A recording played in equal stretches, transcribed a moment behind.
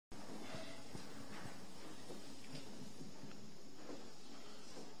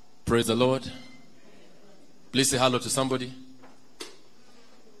Praise the Lord. Please say hello to somebody.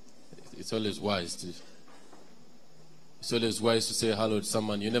 It's always wise to say hello to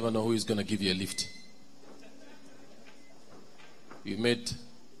someone. You never know who is going to give you a lift. You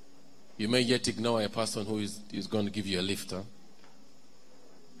may yet ignore a person who is going to give you a lift. Huh?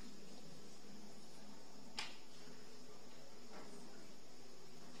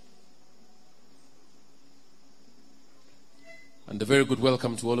 And a very good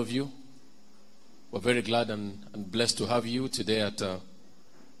welcome to all of you. We're very glad and blessed to have you today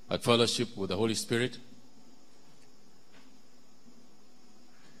at fellowship with the Holy Spirit.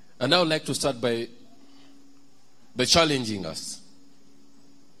 And I would like to start by challenging us.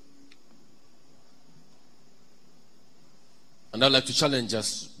 And I'd like to challenge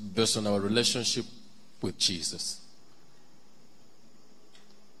us based on our relationship with Jesus.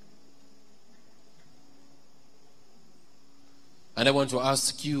 And I want to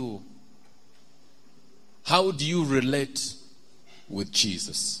ask you, how do you relate with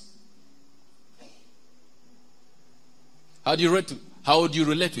Jesus? How do you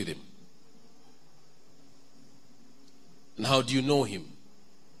relate with him? And how do you know him?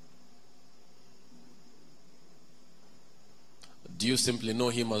 Do you simply know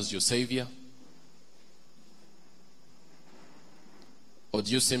him as your Savior? Or do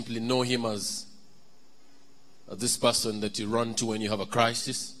you simply know him as this person that you run to when you have a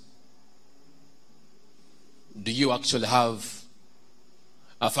crisis? Do you actually have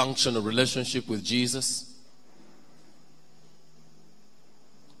a functional relationship with Jesus?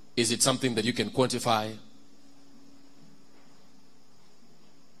 Is it something that you can quantify?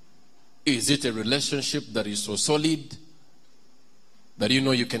 Is it a relationship that is so solid that you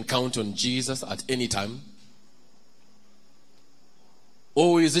know you can count on Jesus at any time?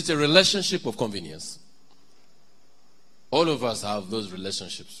 Or is it a relationship of convenience? All of us have those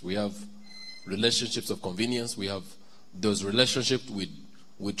relationships. We have relationships of convenience. We have those relationships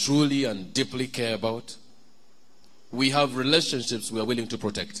we truly and deeply care about. We have relationships we are willing to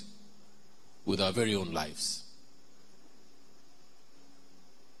protect with our very own lives.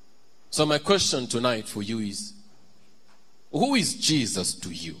 So my question tonight for you is, who is Jesus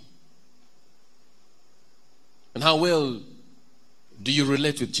to you? And how well do you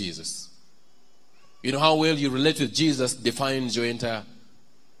relate with Jesus? You know, how well you relate with Jesus defines your entire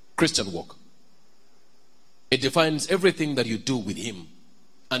Christian walk. It defines everything that you do with him,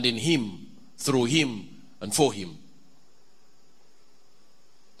 and in him, through him, and for him.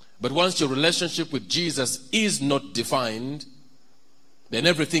 But once your relationship with Jesus is not defined, then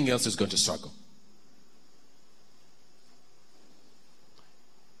everything else is going to struggle.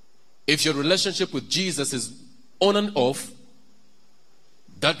 If your relationship with Jesus is on and off,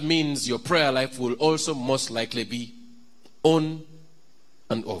 that means your prayer life will also most likely be on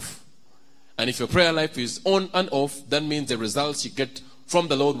and off. And if your prayer life is on and off, that means the results you get from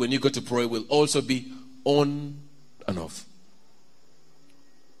the Lord when you go to pray will also be on and off.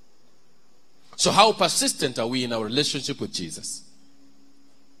 So how persistent are we in our relationship with Jesus?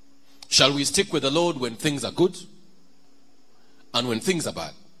 Shall we stick with the Lord when things are good and when things are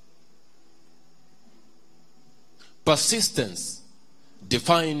bad? Persistence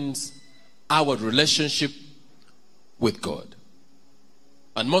defines our relationship with God.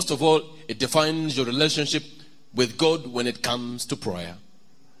 And most of all, it defines your relationship with God when it comes to prayer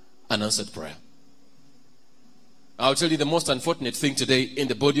and answered prayer. I'll tell you the most unfortunate thing today in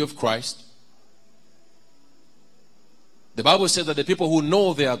the body of Christ. The Bible says that the people who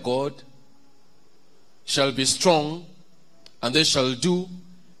know their God shall be strong and they shall do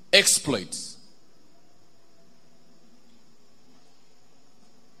exploits.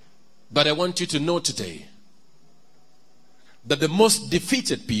 But I want you to know today that the most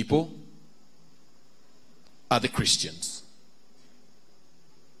defeated people are the Christians.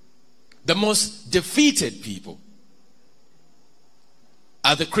 The most defeated people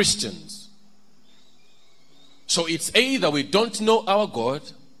are the Christians. So it's either we don't know our God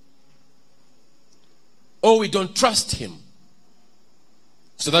or we don't trust him.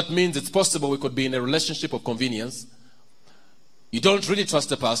 So that means it's possible we could be in a relationship of convenience. You don't really trust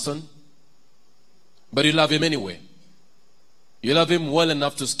the person, but you love him anyway. You love him well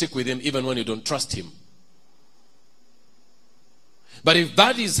enough to stick with him even when you don't trust him. But if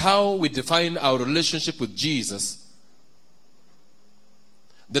that is how we define our relationship with Jesus,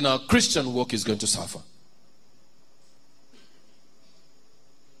 then our Christian walk is going to suffer.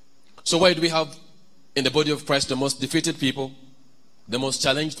 So why do we have in the body of Christ the most defeated people, the most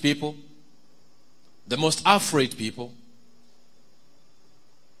challenged people, the most afraid people?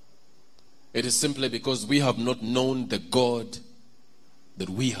 It is simply because we have not known the God that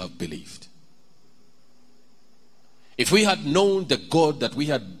we have believed. If we had known the God that we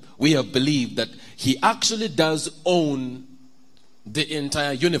have believed, that he actually does own the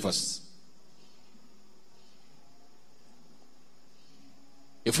entire universe.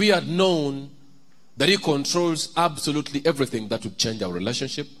 If we had known that he controls absolutely everything, that would change our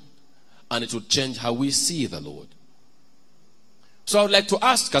relationship, and it would change how we see the Lord. So I would like to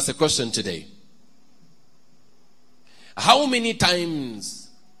ask us a question today. How many times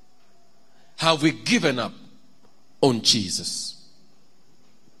have we given up on Jesus?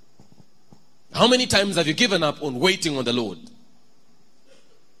 How many times have you given up on waiting on the Lord?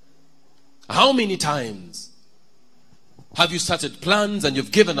 How many times have you started plans and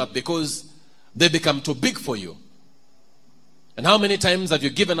you've given up because they become too big for you? And how many times have you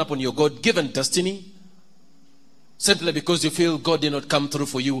given up on your God-given destiny simply because you feel God did not come through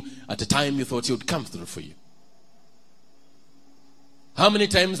for you at the time you thought he would come through for you? How many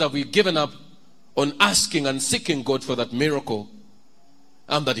times have we given up on asking and seeking God for that miracle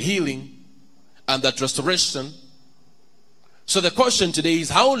and that healing and that restoration? So the question today is,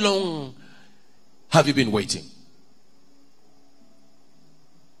 how long have you been waiting?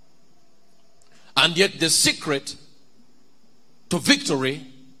 And yet the secret to victory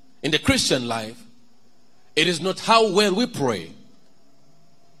in the Christian life, it is not how well we pray,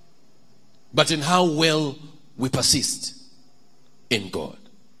 but in how well we persist in God.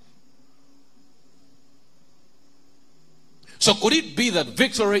 So could it be that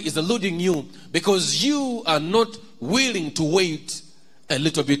victory is eluding you because you are not willing to wait a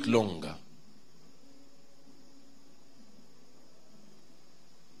little bit longer?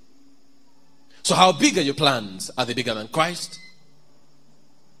 So how big are your plans? Are they bigger than Christ?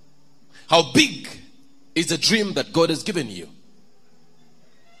 How big is the dream that God has given you?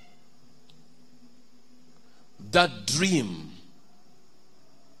 That dream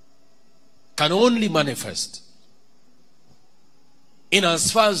can only manifest in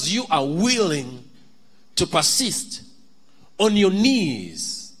as far as you are willing to persist on your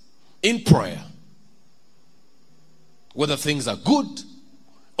knees in prayer, whether things are good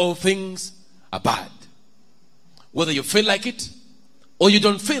or things are bad, whether you feel like it or you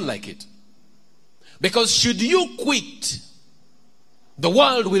don't feel like it. Because should you quit, the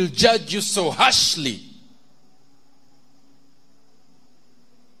world will judge you so harshly.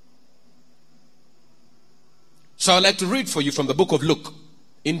 So I'd like to read for you from the book of Luke,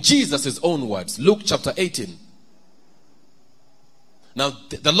 in Jesus' own words, Luke chapter 18. Now,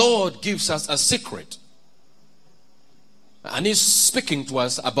 the Lord gives us a secret, and he's speaking to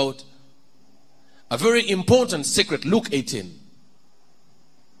us about a very important secret, Luke 18,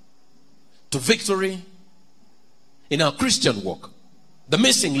 to victory in our Christian walk, the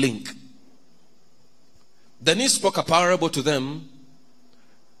missing link. Then he spoke a parable to them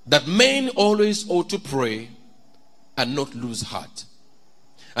that men always ought to pray and not lose heart.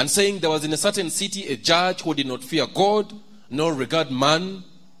 And saying, there was in a certain city a judge who did not fear God nor regard man.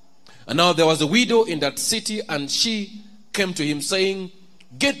 And now there was a widow in that city, and she came to him saying,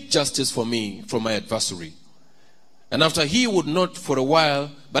 get justice for me from my adversary. And after he would not for a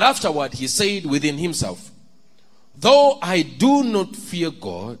while, but afterward he said within himself, though I do not fear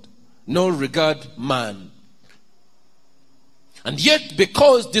God nor regard man, and yet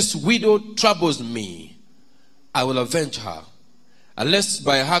because this widow troubles me, I will avenge her, unless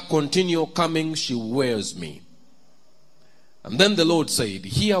by her continual coming she wears me. And then the Lord said,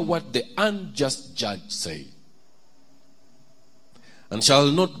 hear what the unjust judge said. And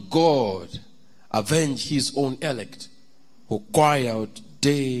shall not God avenge his own elect, who cry out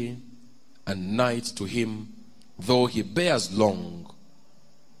day and night to him, though he bears long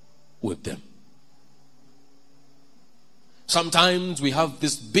with them? Sometimes we have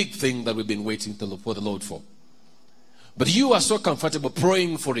this big thing that we've been waiting for the Lord for. But you are so comfortable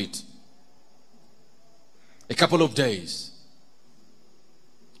praying for it a couple of days,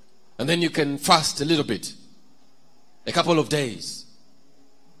 and then you can fast a little bit, a couple of days.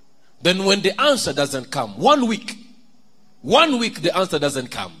 Then when the answer doesn't come, 1 week the answer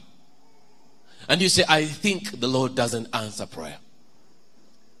doesn't come, and you say, I think the Lord doesn't answer prayer.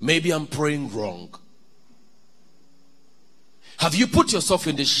 Maybe I'm praying wrong. Have you put yourself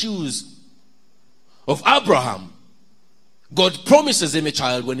in the shoes of Abraham? God promises him a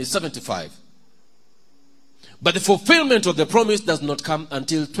child when he's 75. But the fulfillment of the promise does not come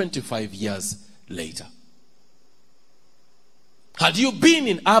until 25 years later. Had you been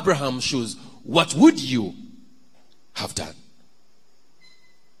in Abraham's shoes, what would you have done?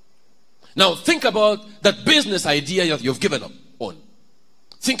 Now think about that business idea that you've given up on.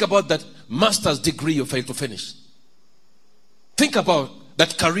 Think about that master's degree you failed to finish. Think about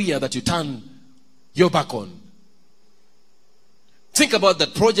that career that you turn your back on. Think about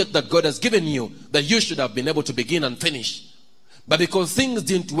that project that God has given you that you should have been able to begin and finish. But because things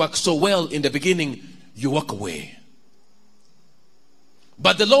didn't work so well in the beginning, you walk away.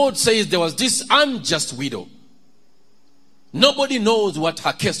 But the Lord says there was this unjust widow. Nobody knows what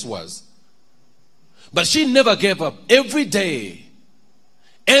her case was. But she never gave up. Every day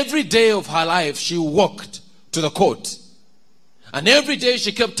of her life, she walked to the court. And every day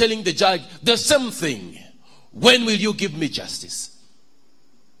she kept telling the judge the same thing. When will you give me justice?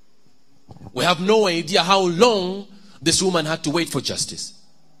 We have no idea how long this woman had to wait for justice.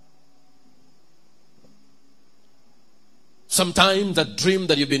 Sometimes that dream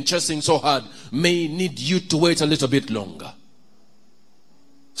that you've been chasing so hard may need you to wait a little bit longer.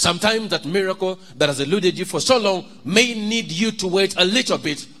 Sometimes that miracle that has eluded you for so long may need you to wait a little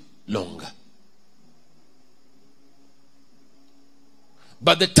bit longer.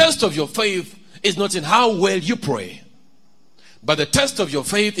 But the test of your faith is not in how well you pray. But the test of your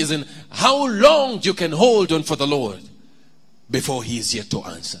faith is in how long you can hold on for the Lord before He is yet to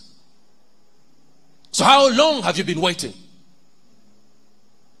answer. So how long have you been waiting?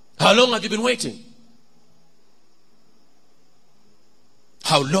 How long have you been waiting?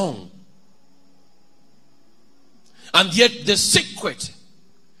 How long? And yet the secret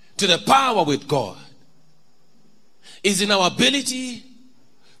to the power with God is in our ability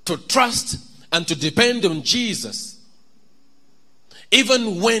to trust and to depend on Jesus,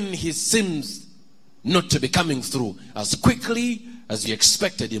 even when He seems not to be coming through as quickly as we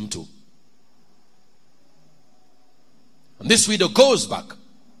expected Him to. And this widow goes back,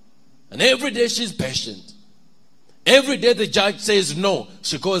 and every day she's patient. Every day the judge says no,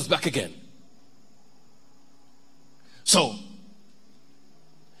 she goes back again. So,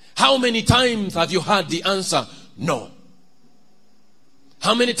 how many times have you had the answer no?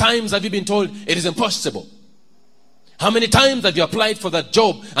 How many times have you been told it is impossible? How many times have you applied for that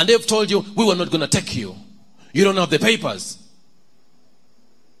job and they've told you, we were not going to take you. You don't have the papers.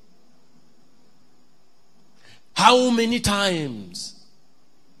 How many times?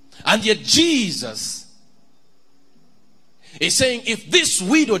 And yet Jesus is saying, if this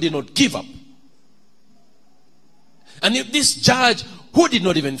widow did not give up, and if this judge who did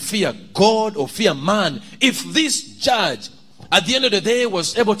not even fear God or fear man, if this judge at the end of the day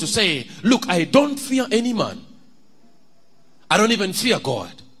was able to say, look, I don't fear any man. I don't even fear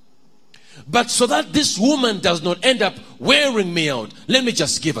God. But so that this woman does not end up wearing me out, let me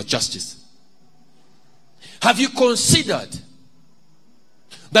just give her justice. Have you considered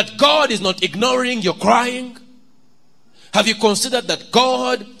that God is not ignoring your crying? Have you considered that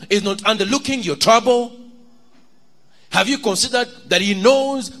God is not underlooking your trouble? Have you considered that He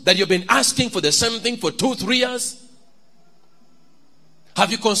knows that you've been asking for the same thing for 2-3 years?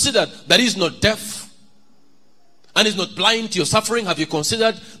 Have you considered that He's not deaf and He's not blind to your suffering? Have you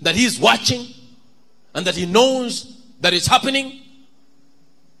considered that He's watching and that He knows that it's happening?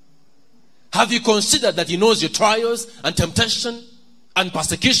 Have you considered that He knows your trials and temptation and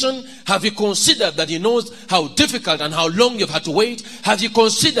persecution? Have you considered that He knows how difficult and how long you've had to wait? Have you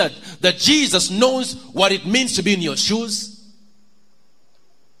considered that Jesus knows what it means to be in your shoes?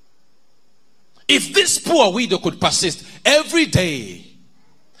 If this poor widow could persist every day,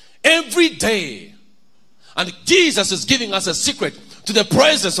 and Jesus is giving us a secret to the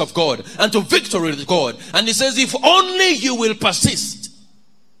presence of God and to victory with God, and He says, if only you will persist.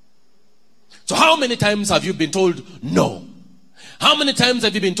 So how many times have you been told no? How many times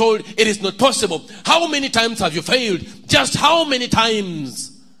have you been told it is not possible? How many times have you failed? Just how many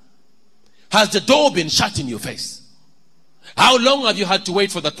times has the door been shut in your face? How long have you had to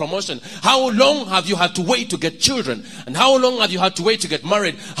wait for that promotion? How long have you had to wait to get children? And how long have you had to wait to get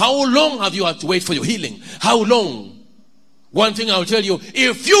married? How long have you had to wait for your healing? How long? One thing I'll tell you,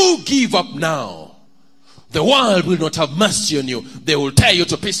 if you give up now, the world will not have mercy on you. They will tear you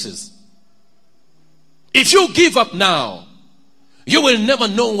to pieces. If you give up now, you will never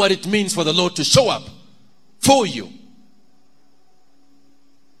know what it means for the Lord to show up for you.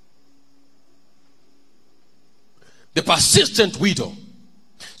 The persistent widow.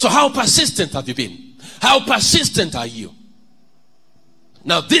 So how persistent have you been? How persistent are you?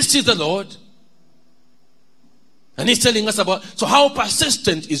 Now this is the Lord. And He's telling us about, so how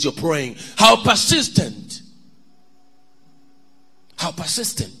persistent is your praying? How persistent? How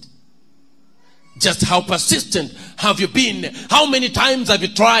persistent? Just how persistent have you been? How many times have you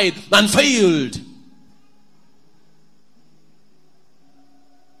tried and failed?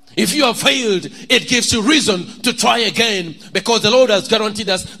 If you have failed, it gives you reason to try again, because the Lord has guaranteed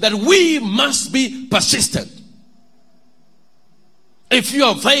us that we must be persistent. If you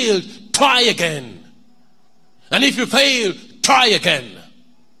have failed, try again. And if you fail, try again.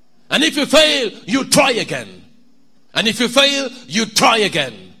 And if you fail, you try again. And if you fail, you try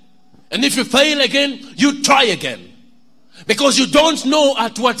again. And if you fail again, you try again. Because you don't know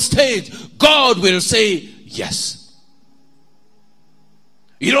at what stage God will say yes.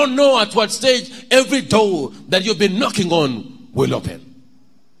 You don't know at what stage every door that you've been knocking on will open.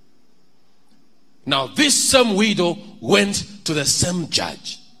 Now this same widow went to the same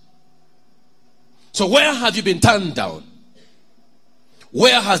judge. So where have you been turned down?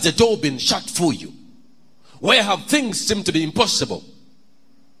 Where has the door been shut for you? Where have things seemed to be impossible?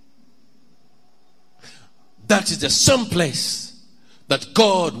 That is the same place that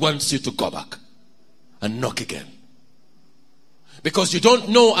God wants you to go back and knock again. Because you don't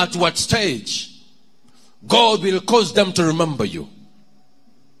know at what stage God will cause them to remember you.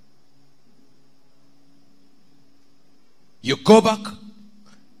 You go back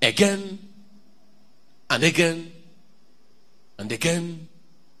again and again and again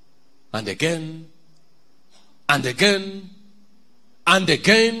and again and again and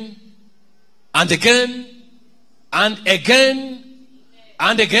again and again and again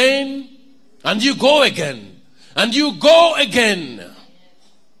and again, and you go again and you go again.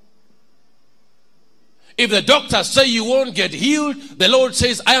 If the doctors say you won't get healed, the Lord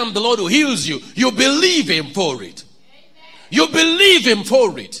says, I am the Lord who heals you. You believe him for it. You believe him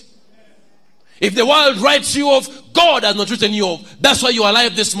for it. If the world writes you off, God has not written you off. That's why you are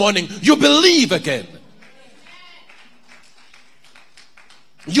alive this morning. You believe again.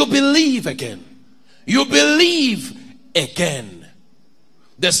 You believe again. You believe again.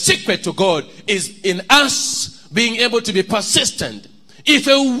 The secret to God is in us being able to be persistent. If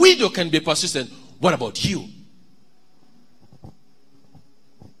a widow can be persistent, what about you?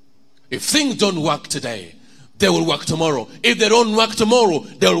 If things don't work today, they will work tomorrow. If they don't work tomorrow,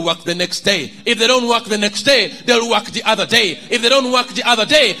 they'll work the next day. If they don't work the next day, they'll work the other day. If they don't work the other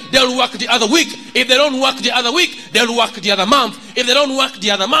day, they'll work the other week. If they don't work the other week, they'll work the other month. If they don't work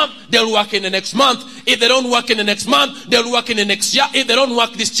the other month, they'll work in the next month. If they don't work in the next month, they'll work in the next year. If they don't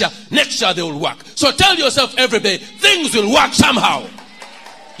work this year, next year they will work. So tell yourself every day, things will work somehow.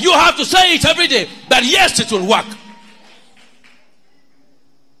 You have to say it every day, that yes, it will work.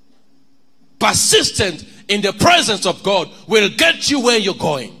 Persistent in the presence of God will get you where you're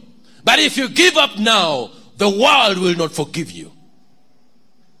going. But if you give up now, the world will not forgive you.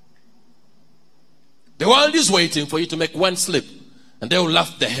 The world is waiting for you to make one slip, and they will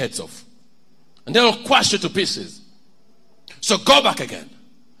laugh their heads off, and they will crush you to pieces. So go back again.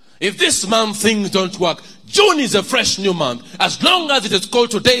 If this month things don't work, June is a fresh new month. As long as it is called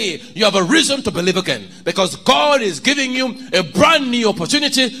today, you have a reason to believe again, because God is giving you a brand new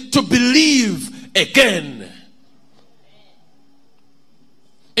opportunity to believe again.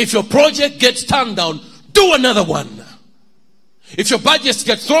 If your project gets turned down, do another one. If your budgets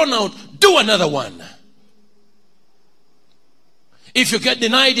get thrown out, do another one. If you get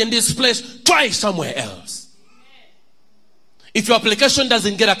denied in this place, try somewhere else. If your application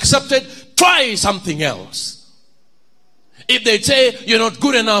doesn't get accepted, try something else. If they say you're not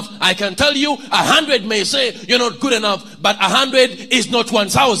good enough, I can tell you 100 may say you're not good enough, but 100 is not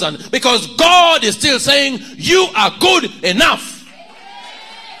 1,000, because God is still saying you are good enough.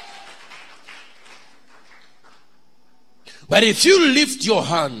 But if you lift your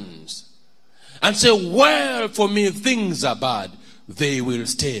hands and say, well, for me things are bad, they will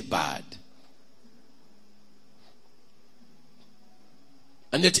stay bad.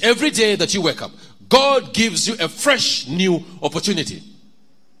 And yet every day that you wake up, God gives you a fresh new opportunity.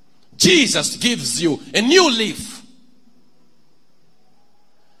 Jesus gives you a new leaf.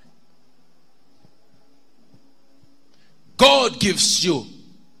 God gives you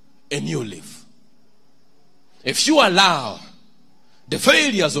a new leaf. If you allow the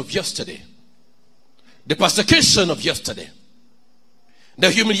failures of yesterday, the persecution of yesterday, the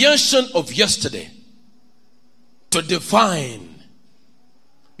humiliation of yesterday to define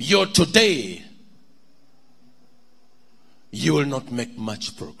your today, you will not make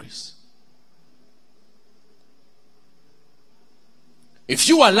much progress. If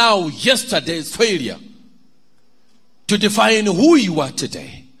you allow yesterday's failure to define who you are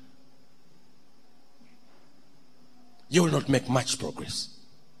today, you will not make much progress.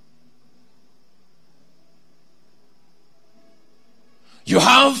 You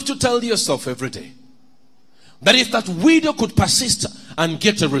have to tell yourself every day that if that widow could persist and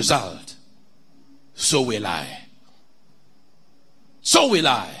get a result, so will I. So will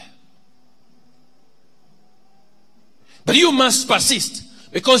I. But you must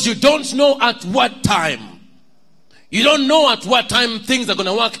persist, because you don't know at what time You don't know at what time things are going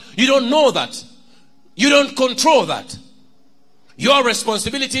to work. You don't know that. You don't control that. Your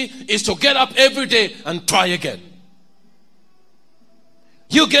responsibility is to get up every day and try again.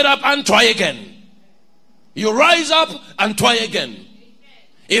 You get up and try again. You rise up and try again.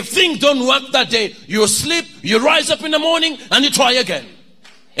 If things don't work that day, you sleep, you rise up in the morning and you try again.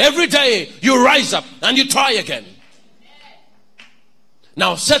 Every day you rise up and you try again.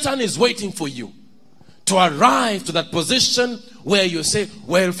 Now Satan is waiting for you to arrive to that position where you say,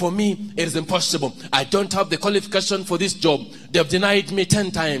 well, for me it is impossible. I don't have the qualification for this job. They've denied me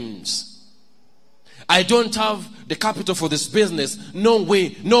 10 times. I don't have the capital for this business. No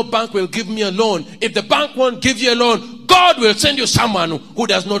way. No bank will give me a loan. If the bank won't give you a loan, God will send you someone who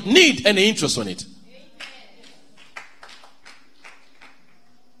does not need any interest on it.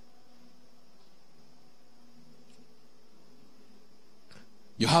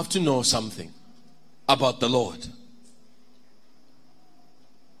 You have to know something about the Lord.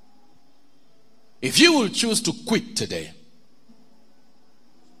 If you will choose to quit today,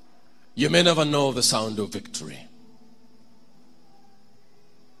 you may never know the sound of victory.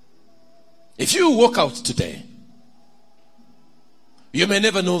 If you walk out today, you may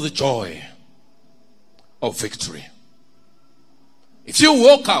never know the joy of victory. If you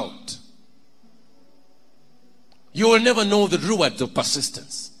walk out, you will never know the reward of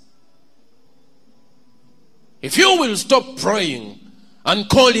persistence. If you will stop praying and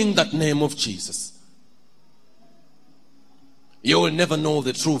calling that name of Jesus, you will never know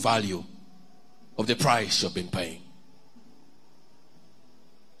the true value of the price you've been paying.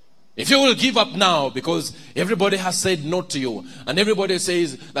 If you will give up now because everybody has said no to you and everybody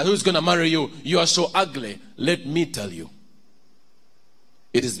says that who's going to marry you, you are so ugly, let me tell you,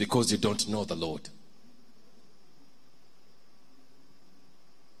 it is because you don't know the Lord.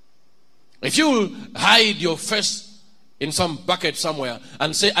 If you will hide your face in some bucket somewhere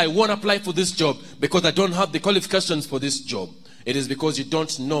and say, I won't apply for this job because I don't have the qualifications for this job, it is because you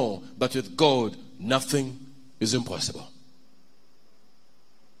don't know that with God, nothing is impossible.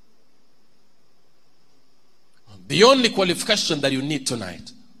 The only qualification that you need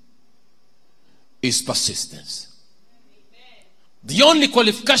tonight is persistence. The only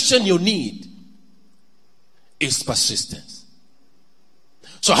qualification you need is persistence.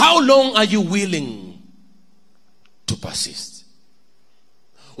 So how long are you willing to persist?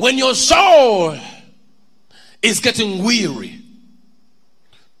 When your soul is getting weary,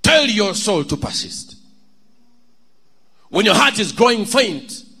 tell your soul to persist. When your heart is growing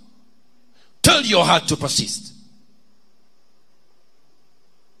faint, tell your heart to persist.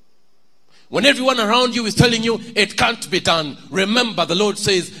 When everyone around you is telling you it can't be done, remember the Lord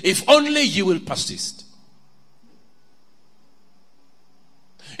says, if only you will persist.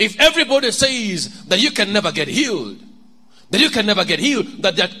 If everybody says that you can never get healed,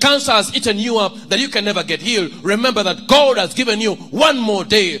 that cancer has eaten you up, that you can never get healed, remember that God has given you one more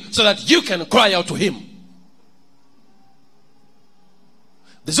day so that you can cry out to Him.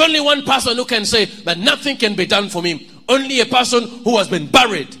 There's only one person who can say that nothing can be done for me. Only a person who has been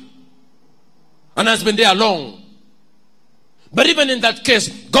buried and has been there long. But even in that case,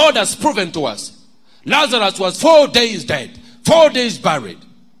 God has proven to us. Lazarus was 4 days dead, 4 days buried.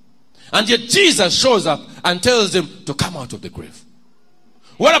 And yet Jesus shows up and tells him to come out of the grave.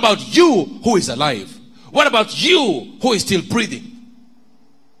 What about you who is alive? What about you who is still breathing?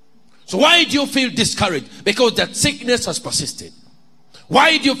 So why do you feel discouraged? Because that sickness has persisted.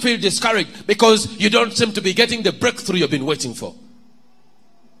 Why do you feel discouraged? Because you don't seem to be getting the breakthrough you've been waiting for.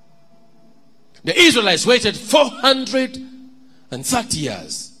 The Israelites waited 430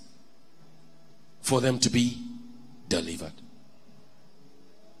 years for them to be delivered.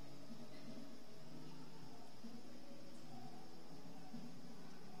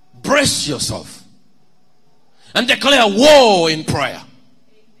 Brace yourself and declare war in prayer.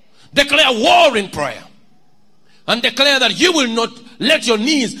 Declare war in prayer. And declare that you will not let your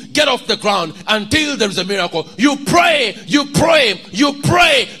knees get off the ground until there is a miracle. You pray, you pray, you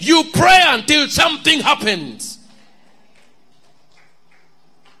pray, you pray until something happens.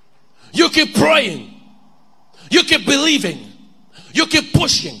 You keep praying. You keep believing. You keep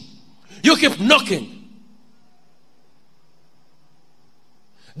pushing. You keep knocking.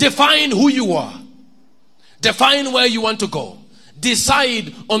 Define who you are. Define where you want to go.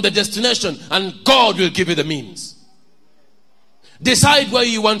 Decide on the destination and God will give you the means. Decide where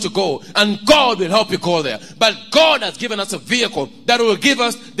you want to go and God will help you go there. But God has given us a vehicle that will give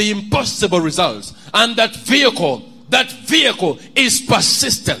us the impossible results. And that vehicle is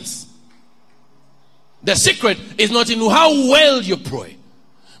persistence. The secret is not in how well you pray,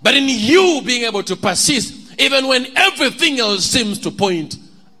 but in you being able to persist even when everything else seems to point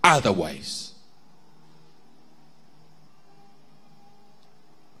otherwise.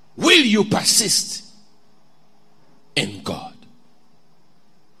 Will you persist in God?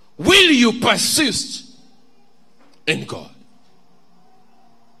 Will you persist in God?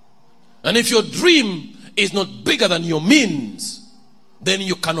 And if your dream is not bigger than your means, then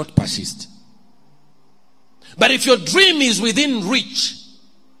you cannot persist. But if your dream is within reach,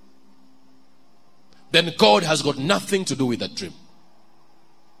 then God has got nothing to do with that dream.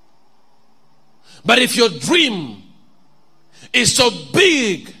 But if your dream is so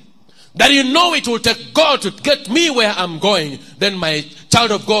big that you know it will take God to get me where I'm going, then my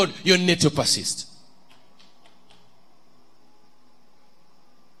child of God, you need to persist.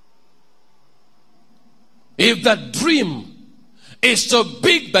 If that dream is so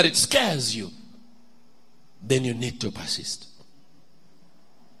big that it scares you, then you need to persist.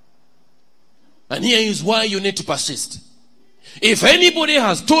 And here is why you need to persist. If anybody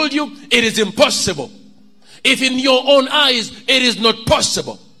has told you it is impossible, if in your own eyes it is not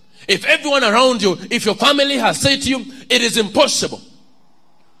possible, if everyone around you, if your family has said to you it is impossible,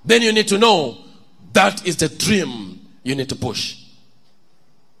 then you need to know that is the dream you need to push.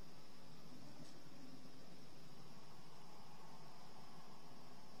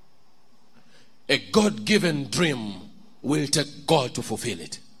 A God-given dream will take God to fulfill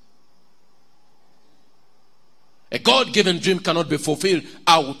it. A God-given dream cannot be fulfilled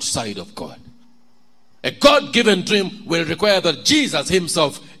outside of God. A God-given dream will require that Jesus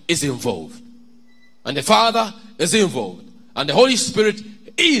himself is involved. And the Father is involved. And the Holy Spirit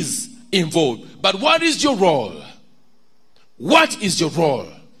is involved. But what is your role? What is your role?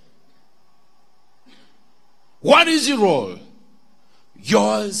 What is your role?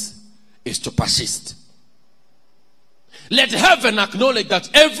 Yours is to persist. Let heaven acknowledge that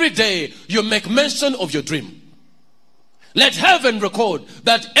every day you make mention of your dream. Let heaven record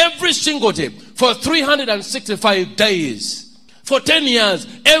that every single day, for 365 days, for 10 years,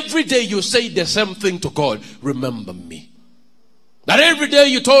 every day you say the same thing to God. Remember me. That every day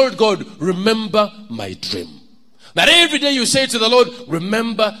you told God, remember my dream. That every day you say to the Lord,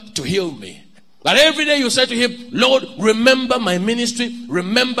 remember to heal me. That every day you say to him, Lord, remember my ministry.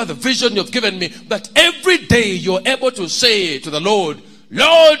 Remember the vision you've given me. That every day you're able to say to the Lord,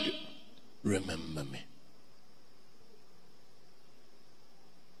 Lord, remember me.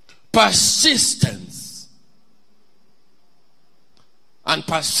 Persistence. And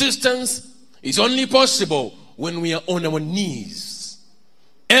persistence is only possible when we are on our knees.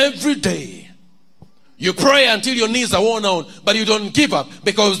 Every day. You pray until your knees are worn out, but you don't give up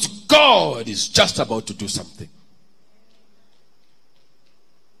because God is just about to do something.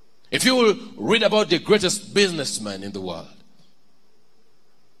 If you will read about the greatest businessman in the world,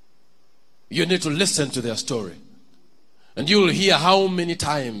 you need to listen to their story. And you will hear how many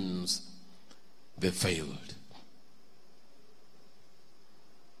times they failed.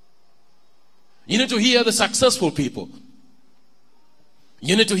 You need to hear the successful people.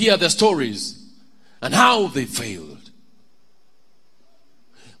 You need to hear their stories and how they failed.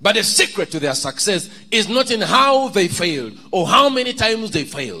 But the secret to their success is not in how they failed or how many times they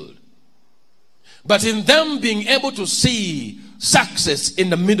failed, but in them being able to see success in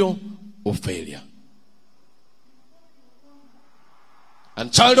the middle of failure.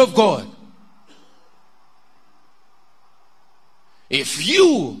 And child of God, if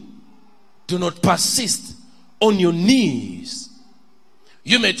you do not persist on your knees,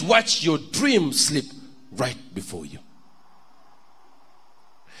 you may watch your dream slip right before you.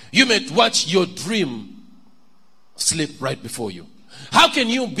 You may watch your dream slip right before you. How can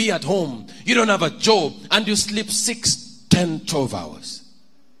you be at home, you don't have a job, and you sleep 6, 10, 12 hours?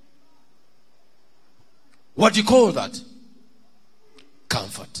 What do you call that?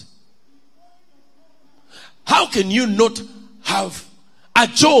 Comfort. How can you not have a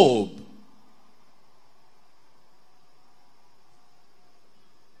job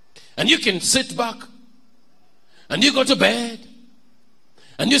and you can sit back and you go to bed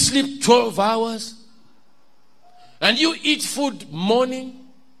and you sleep 12 hours and you eat food morning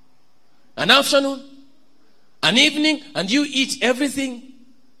and afternoon and evening and you eat everything,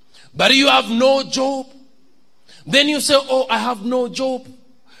 but you have no job? Then you say, oh, I have no job.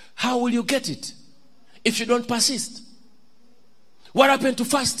 How will you get it if you don't persist? What happened to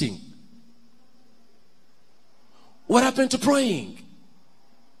fasting? What happened to praying?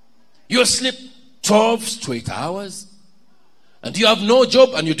 You sleep 12 straight hours and you have no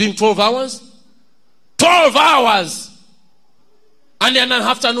job and you're doing 12 hours? 12 hours! And then in the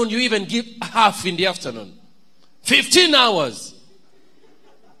afternoon you even give half in the afternoon. 15 hours.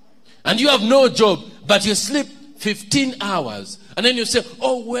 And you have no job, But you sleep 15 hours. And then you say,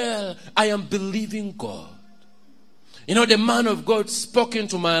 oh, well, I am believing God. You know, the man of God spoke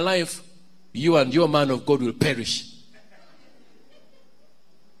into my life. You and your man of God will perish.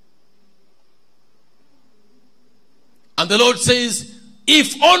 And the Lord says,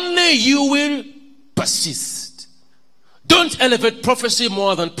 if only you will persist. Don't elevate prophecy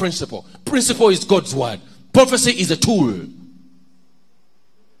more than principle. Principle is God's word. Prophecy is a tool.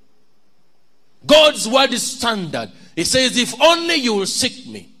 God's word is standard. He says, if only you will seek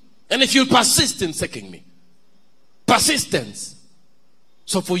me. And if you persist in seeking me. Persistence.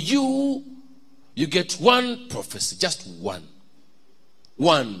 So for you, you get one prophecy. Just one.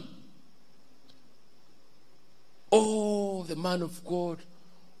 One. Oh, the man of God.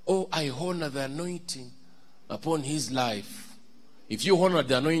 Oh, I honor the anointing upon his life. If you honor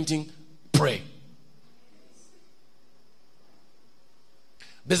the anointing, pray.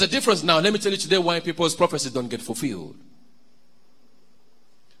 There's a difference now. Let me tell you today why people's prophecies don't get fulfilled.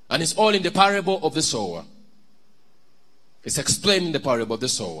 And it's all in the parable of the sower. It's explained in the parable of the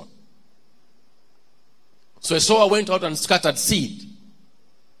sower. So a sower went out and scattered seed.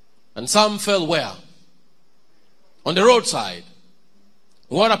 And some fell where? On the roadside.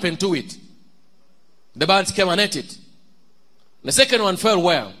 What happened to it? The birds came and ate it. The second one fell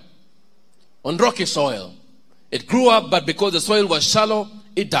where? On rocky soil. It grew up, but because the soil was shallow,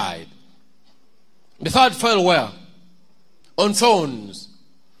 it died. The third fell where? On thorns.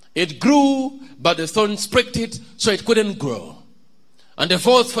 It grew, but the thorns pricked it, so it couldn't grow. And the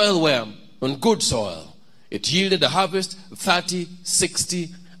fourth fell where? On good soil. It yielded a harvest 30,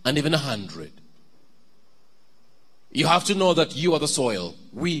 60, and even 100. You have to know that you are the soil.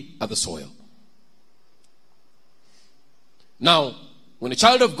 We are the soil. Now, when a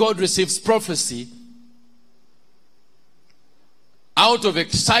child of God receives prophecy, out of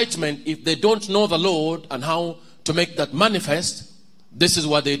excitement, if they don't know the Lord and how to make that manifest, this is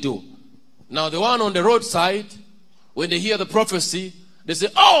what they do. Now, the one on the roadside, when they hear the prophecy, they say,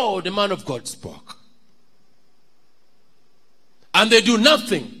 oh, the man of God spoke. And they do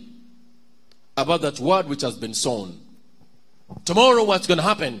nothing about that word which has been sown. Tomorrow, what's going to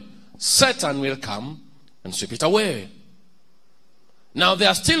happen? Satan will come and sweep it away. Now, they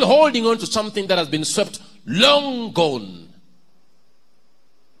are still holding on to something that has been swept long gone.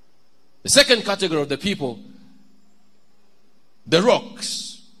 The second category of the people, the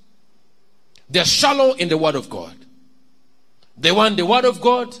rocks. They are shallow in the word of God. They want the word of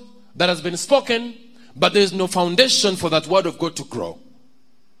God that has been spoken, but there is no foundation for that word of God to grow.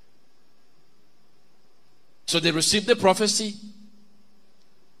 So they receive the prophecy,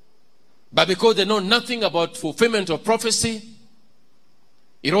 but because they know nothing about fulfillment of prophecy,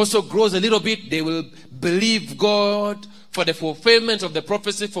 it also grows a little bit. They will believe God for the fulfillment of the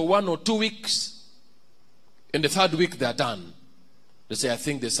prophecy for 1 or 2 weeks. In the third week, they are done. They say, I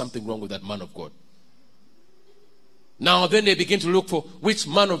think there's something wrong with that man of God. Now, then they begin to look for which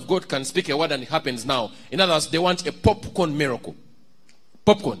man of God can speak a word and it happens now. In other words, they want a popcorn miracle.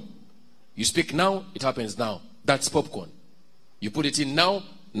 Popcorn. You speak now, it happens now. That's popcorn. You put it in now,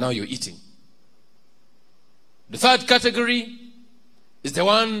 now you're eating. The third category is the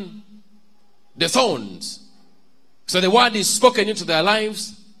one, the thorns. So the word is spoken into their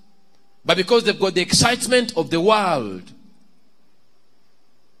lives, but because they've got the excitement of the world,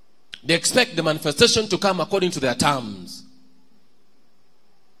 they expect the manifestation to come according to their terms.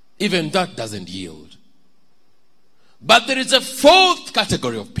 Even that doesn't yield. But there is a fourth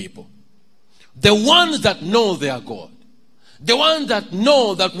category of people. The ones that know their God. The ones that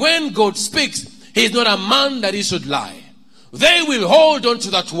know that when God speaks, he is not a man that he should lie. They will hold on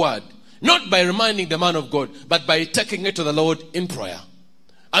to that word, not by reminding the man of God, but by taking it to the Lord in prayer.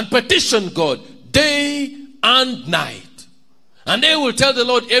 And petition God day and night. And they will tell the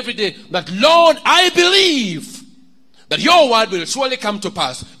Lord every day that, Lord, I believe that your word will surely come to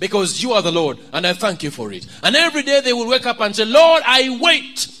pass because you are the Lord and I thank you for it. And every day they will wake up and say, Lord, I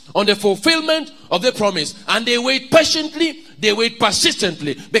wait on the fulfillment of the promise. And they wait patiently, they wait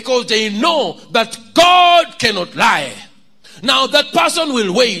persistently because they know that God cannot lie. Now that person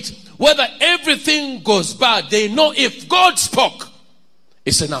will wait. Whether everything goes bad, they know if God spoke,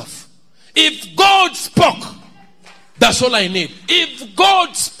 it's enough. If God spoke, that's all I need. If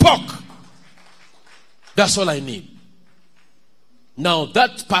God spoke, that's all I need. Now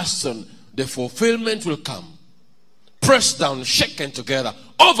that person, the fulfillment will come. Pressed down, shaken together,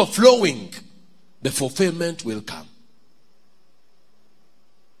 overflowing. The fulfillment will come.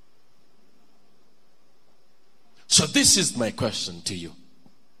 So this is my question to you.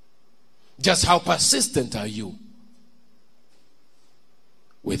 Just how persistent are you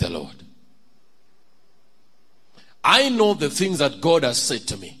with the Lord? I know the things that God has said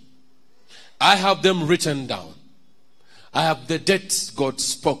to me. I have them written down. I have the dates God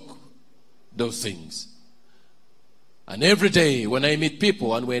spoke those things. And every day when I meet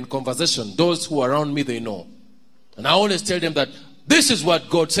people and we're in conversation, those who are around me, they know. And I always tell them that this is what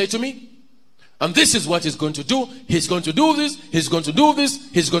God said to me. And this is what he's going to do. He's going to do this. He's going to do this.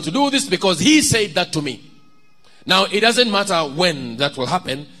 He's going to do this because he said that to me. Now, it doesn't matter when that will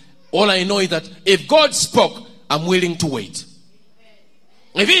happen. All I know is that if God spoke, I'm willing to wait.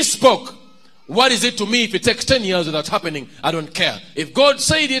 If he spoke, what is it to me if it takes 10 years without happening? I don't care. If God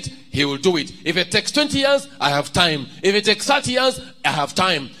said it, he will do it. If it takes 20 years, I have time. If it takes 30 years, I have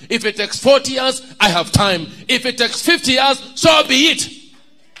time. If it takes 40 years, I have time. If it takes 50 years, so be it.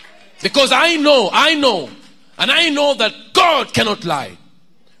 Because I know, and I know that God cannot lie.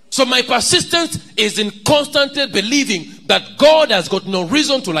 So my persistence is in constantly believing that God has got no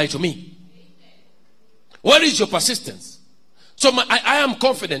reason to lie to me. What is your persistence? So I am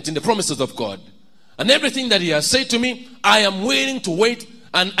confident in the promises of God. And everything that he has said to me, I am willing to wait,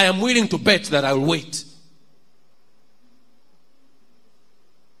 and I am willing to bet that I will wait.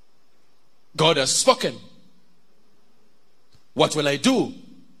 God has spoken. What will I do?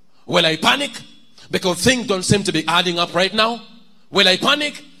 Will I panic because things don't seem to be adding up right now? Will I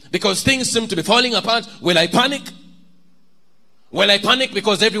panic because things seem to be falling apart? Will I panic? Will I panic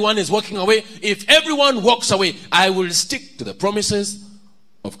because everyone is walking away? If everyone walks away, I will stick to the promises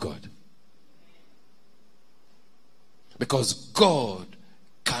of God. Because God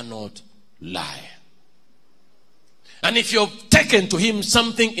cannot lie. And if you've taken to him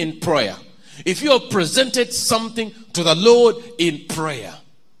something in prayer, if you have presented something to the Lord in prayer,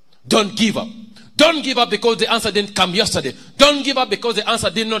 don't give up. Don't give up because the answer didn't come yesterday. Don't give up because the answer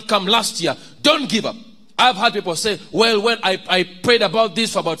did not come last year. Don't give up. I've had people say, well, when I prayed about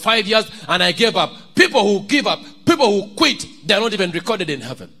this for about 5 years and I gave up. People who give up, people who quit, they're not even recorded in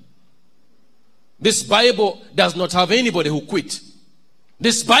heaven. This Bible does not have anybody who quit.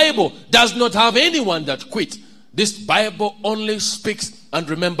 This Bible does not have anyone that quit. This Bible only speaks and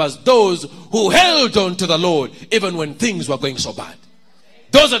remembers those who held on to the Lord even when things were going so bad.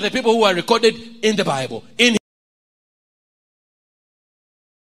 Those are the people who are recorded in the Bible. In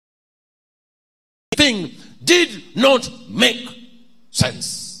thing did not make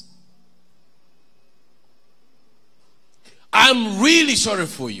sense. I'm really sorry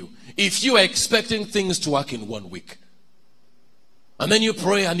for you if you are expecting things to work in 1 week. And then you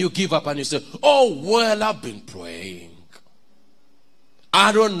pray and you give up and you say, oh, well, I've been praying.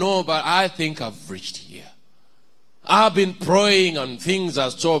 I don't know, but I think I've reached here. I've been praying and things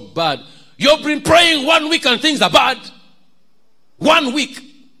are so bad. You've been praying 1 week and things are bad. 1 week.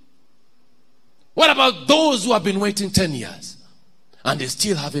 What about those who have been waiting 10 years and they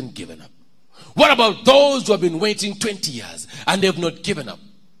still haven't given up? What about those who have been waiting 20 years and they've not given up?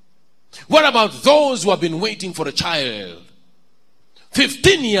 What about those who have been waiting for a child?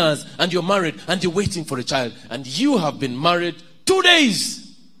 15 years and you're married and you're waiting for a child, and you have been married 2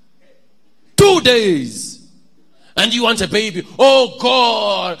 days. 2 days. And you want a baby. Oh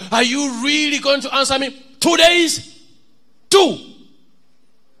God, are you really going to answer me? 2 days? 2.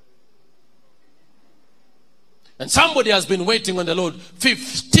 And somebody has been waiting on the Lord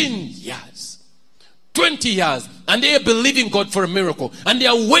 15 years, 20 years, and they are believing God for a miracle, and they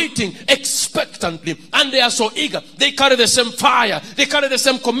are waiting expectantly, and they are so eager. They carry the same fire, they carry the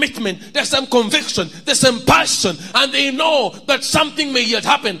same commitment, the same conviction, the same passion, and they know that something may yet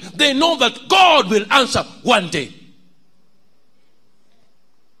happen. They know that God will answer one day.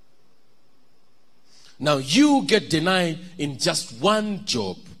 Now you get denied in just one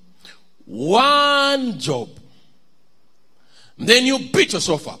job. One job. Then you beat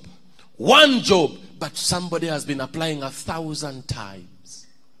yourself up. One job. But somebody has been applying 1,000 times.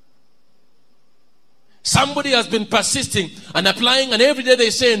 Somebody has been persisting and applying, and every day they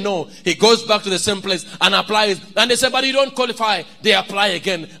say no. He goes back to the same place and applies. And they say, but you don't qualify. They apply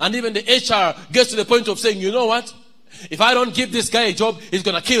again. And even the HR gets to the point of saying, you know what? If I don't give this guy a job, he's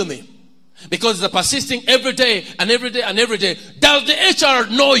going to kill me. Because they're persisting every day and every day and every day. Does the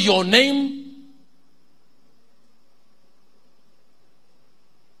HR know your name?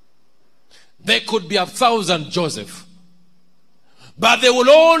 There could be 1,000 Joseph. But there will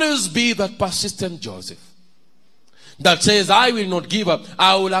always be that persistent Joseph that says, I will not give up.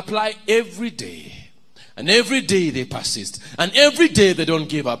 I will apply every day. And every day they persist. And every day they don't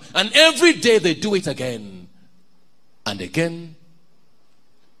give up. And every day they do it again. And again.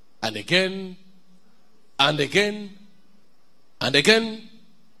 And again. And again. And again.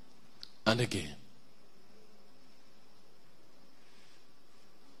 And again.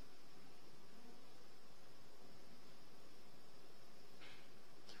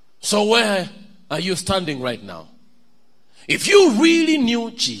 So where are you standing right now? If you really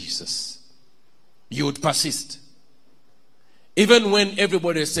knew Jesus, you would persist. Even when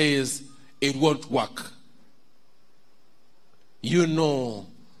everybody says it won't work. You know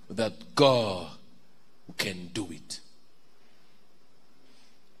that God can do it.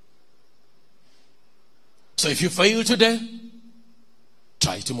 So if you fail today,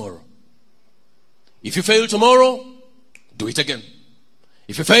 try tomorrow. If you fail tomorrow, do it again.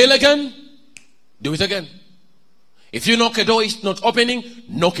 If you fail again, do it again. If you knock a door, it's not opening,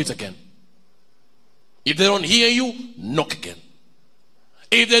 knock it again. If they don't hear you, knock again.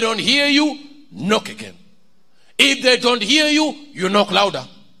 If they don't hear you, knock again. If they don't hear you, you knock louder.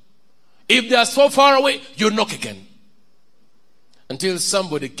 If they are so far away, you knock again. Until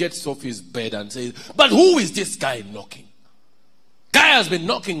somebody gets off his bed and says, but who is this guy knocking? Guy has been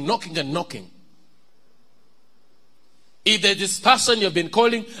knocking and knocking. If there's this person you've been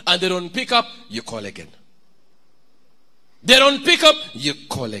calling and they don't pick up, you call again. They don't pick up, you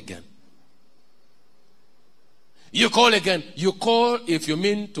call again. You call again. You call if you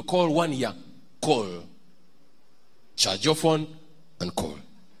mean to call 1 year. Call. Charge your phone and call.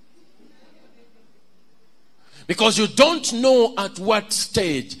 Because you don't know at what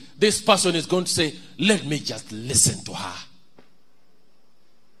stage this person is going to say, let me just listen to her.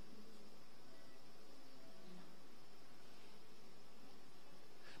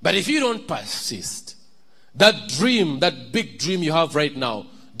 But if you don't persist, that dream, that big dream you have right now,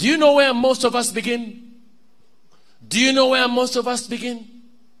 do you know where most of us begin? Do you know where most of us begin?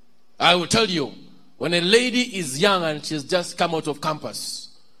 I will tell you, when a lady is young and she's just come out of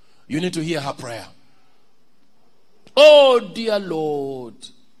campus, you need to hear her prayer. Oh, dear Lord,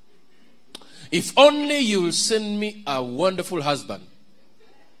 if only you will send me a wonderful husband.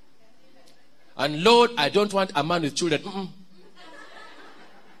 And Lord, I don't want a man with children.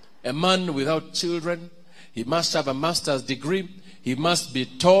 A man without children, he must have a master's degree. He must be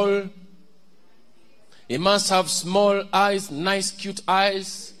tall. He must have small eyes, nice, cute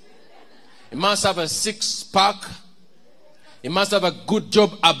eyes. He must have a six-pack. He must have a good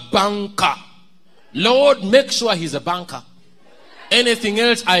job, a banker. Lord, make sure he's a banker. Anything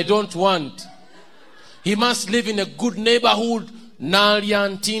else I don't want. He must live in a good neighborhood,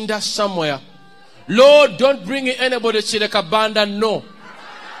 Nalian, Tinda, somewhere. Lord, don't bring in anybody Chilekabanda, no.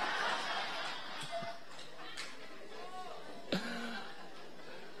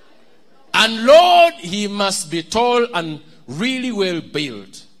 And Lord, he must be tall and really well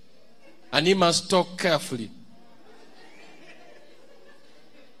built. And he must talk carefully.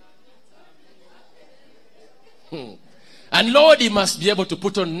 And Lord, he must be able to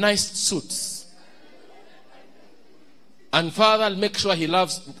put on nice suits. And Father, make sure he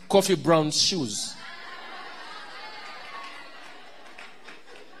loves coffee brown shoes.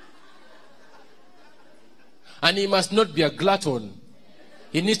 And he must not be a glutton.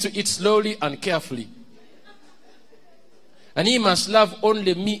 He needs to eat slowly and carefully. And he must love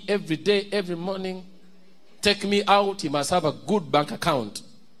only me every day, every morning. Take me out. He must have a good bank account.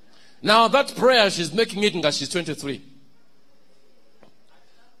 Now that prayer, she's making it because she's 23.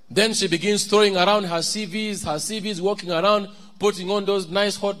 Then she begins throwing around her CVs, walking around, putting on those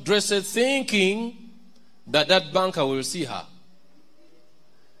nice hot dresses, thinking that that banker will see her.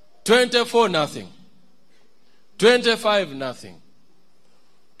 24, nothing. 25, nothing.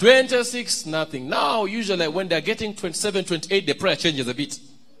 26, nothing. Now, usually when they're getting 27, 28, the prayer changes a bit.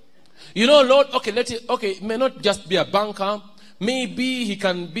 You know, Lord, okay, it may not just be a banker. Maybe he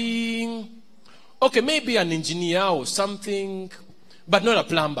can be, maybe an engineer or something, but not a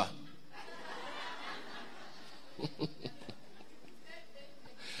plumber.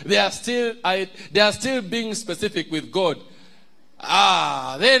 They are still being specific with God.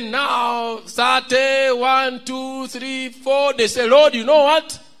 Then now, Saturday, 1, 2, 3, 4, they say, Lord, you know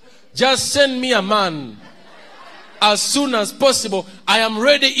what? Just send me a man as soon as possible. I am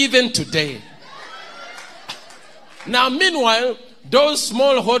ready even today. Now, meanwhile, those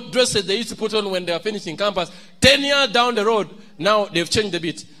small hot dresses they used to put on when they are finishing campus, 10 years down the road, now they've changed a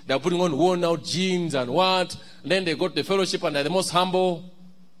bit. They're putting on worn out jeans and what. And then they got the fellowship and they're the most humble.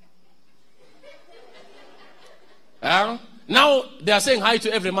 Now they are saying hi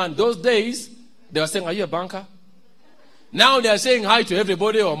to every man. Those days, they were saying, are you a banker? Now they are saying hi to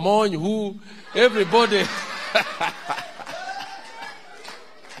everybody, or mourn who, everybody.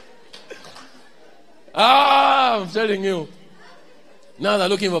 I'm telling you. Now they're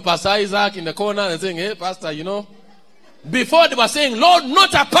looking for Pastor Isaac in the corner. They're saying, hey, Pastor, you know. Before they were saying, Lord,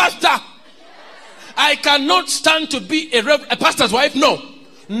 not a pastor. I cannot stand to be a pastor's wife. No.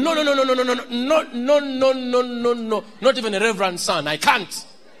 No. Not even a reverend son. I can't.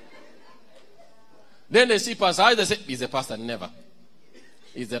 Then they see pastor. How they say, he's a pastor? Never.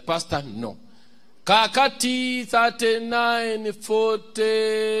 He's a pastor? No. Kakati 39, 40.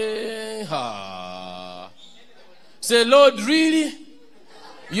 Say, Lord, really?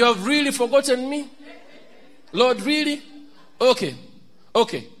 You have really forgotten me? Lord, really? Okay.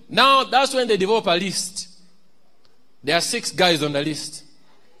 Now, that's when they develop a list. There are 6 guys on the list.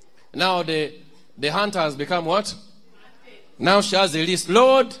 Now, the hunter has become what? Now she has a list.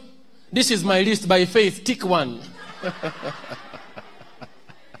 Lord, this is my list by faith. Tick 1.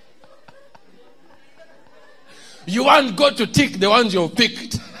 You want God to tick the ones you've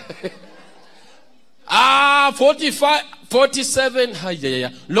picked. 45, 47.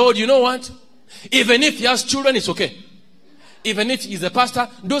 Lord, you know what? Even if he has children, it's okay. Even if he's a pastor,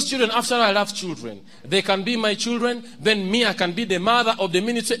 those children, after all, I love children. They can be my children. Then me, I can be the mother of the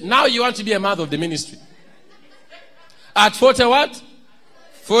ministry. Now you want to be a mother of the ministry. At 40 what?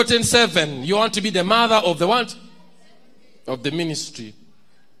 47. You want to be the mother of the what? Of the ministry.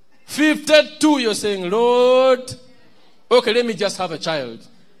 52, you're saying, Lord, okay, let me just have a child.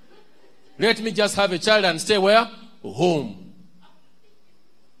 Let me just have a child and stay where? Home.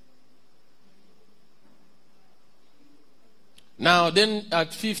 Now, then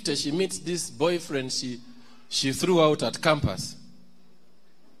at 50, she meets this boyfriend she threw out at campus.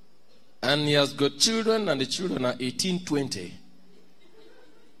 And he has got children, and the children are 18, 20.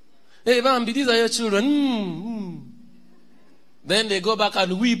 Hey, Bambi, these are your children. Then they go back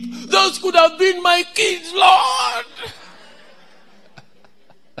and weep. Those could have been my kids, Lord.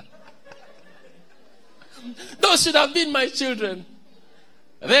 Those should have been my children.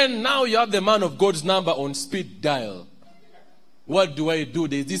 Then now you have the man of God's number on speed dial. What do I do?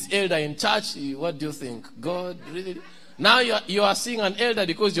 There's this elder in church. What do you think? God, really? Now you are seeing an elder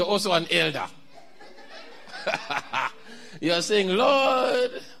because you're also an elder. You are saying,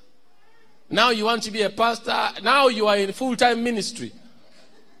 Lord, now you want to be a pastor. Now you are in full-time ministry.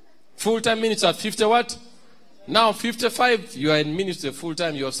 Full-time ministry at 50 what? Now 55, you are in ministry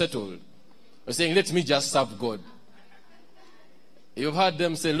full-time. You are settled. You're saying, let me just serve God. You've heard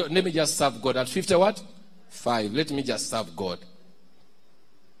them say, let me just serve God. At 50 what? 5. Let me just serve God.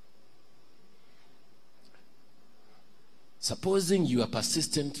 Supposing you are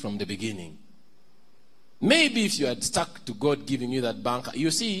persistent from the beginning. Maybe if you had stuck to God giving you that bank,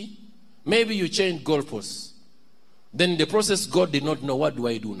 you see, maybe you changed goalposts. Then in the process, God did not know, what do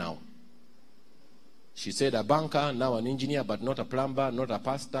I do now? She said a banker, now an engineer, but not a plumber, not a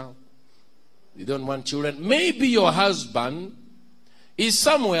pastor. You don't want children. Maybe your husband is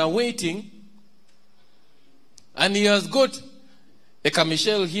somewhere waiting, and he has got a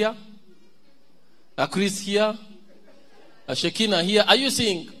Michelle here, a Chris here, a Shekinah here. Are you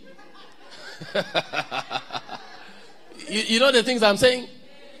seeing? you know the things I'm saying?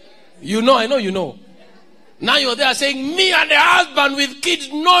 You know, I know you know. Now you're there saying, me and the husband with kids.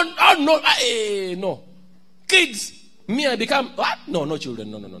 No. Kids. Me, I become, what? No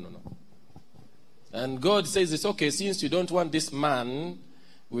children. No. And God says, it's okay, since you don't want this man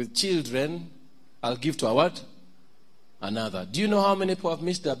with children, I'll give to a what? Another. Do you know how many people have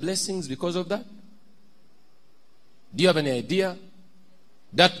missed their blessings because of that? Do you have any idea?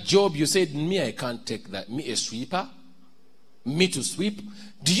 That job you said, me, I can't take that. Me, a sweeper? Me to sweep?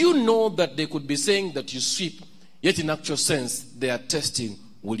 Do you know that they could be saying that you sweep, yet in actual sense, they are testing,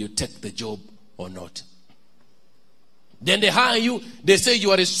 will you take the job or not? Then they hire you, they say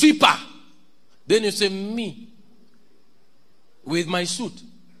you are a sweeper. Then you say, me, with my suit,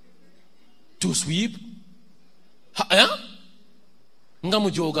 to sweep?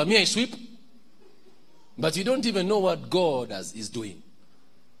 Ngamujoga, me, I sweep? But you don't even know what God is doing.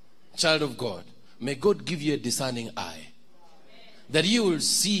 Child of God, may God give you a discerning eye, that you will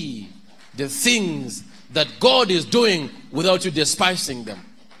see the things that God is doing without you despising them.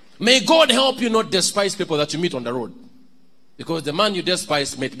 May God help you not despise people that you meet on the road, because the man you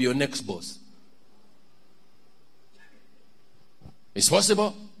despise may be your next boss. It's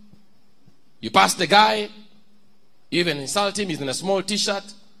possible. You pass the guy, you even insult him, he's in a small t-shirt.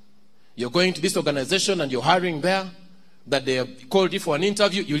 You're going to this organization and you're hiring there, that they have called you for an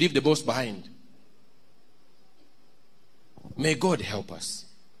interview, you leave the boss behind. May God help us.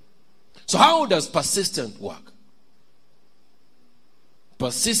 So how does persistence work?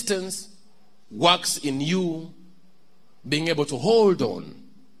 Persistence works in you being able to hold on,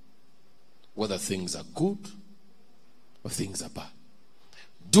 whether things are good or things are bad.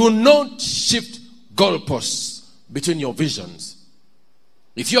 Do not shift goalposts between your visions.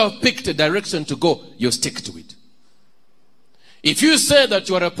 If you have picked a direction to go, you stick to it. If you say that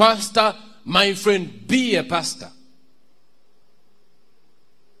you are a pastor, my friend, be a pastor.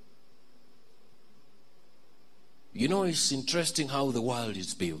 You know, it's interesting how the world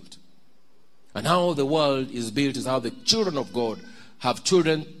is built. And how the world is built is how the children of God have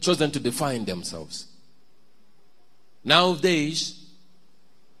chosen to define themselves. Nowadays,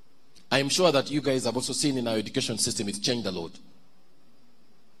 I'm sure that you guys have also seen in our education system, it's changed a lot.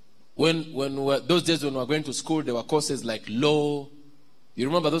 Those days when we were going to school, there were courses like law. You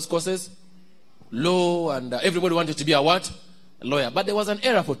remember those courses? Law, and everybody wanted to be a what? A lawyer. But there was an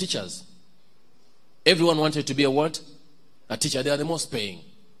era for teachers. Everyone wanted to be a what? A teacher. They are the most paying.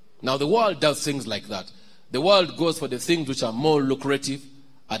 Now the world does things like that. The world goes for the things which are more lucrative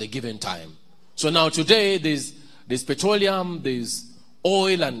at a given time. So now today there's petroleum, there's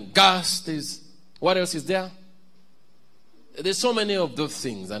oil and gas, what else is there? There's so many of those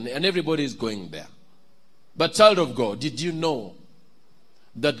things, and everybody is going there. But child of God, did you know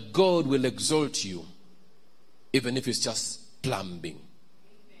that God will exalt you even if it's just plumbing?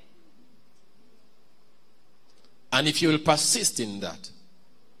 And if you will persist in that,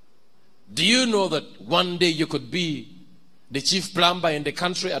 do you know that one day you could be the chief plumber in the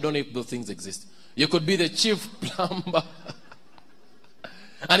country? I don't know if those things exist. You could be the chief plumber.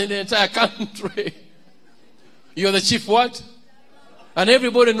 And in the entire country, you're the chief what? And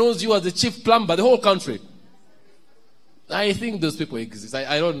everybody knows you as the chief plumber, the whole country. I think those people exist.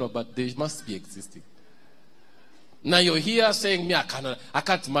 I don't know, but they must be existing. Now you're here saying, me, I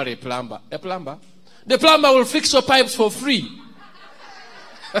can't marry a plumber. A plumber? The plumber will fix your pipes for free.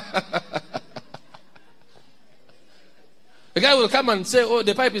 The guy will come and say, oh,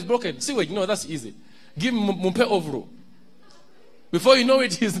 the pipe is broken. See, wait, no, that's easy. Give him mumpe overall. Before you know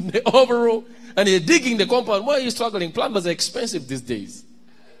it, he's in the overall and he's digging the compound. Why are you struggling? Plumbers are expensive these days.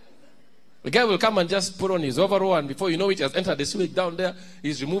 The guy will come and just put on his overall, and before you know it, he has entered the sewage down there.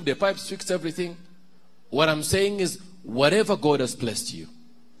 He's removed the pipes, fixed everything. What I'm saying is, whatever God has blessed you,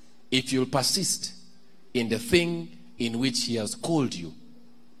 if you'll persist in the thing in which He has called you,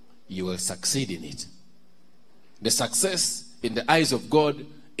 you will succeed in it. The success in the eyes of God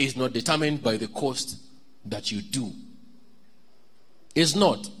is not determined by the cost that you do. It's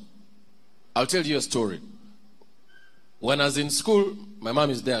not. I'll tell you a story. When I was in school, my mom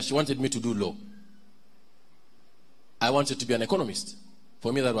is there. She wanted me to do law. I wanted to be an economist.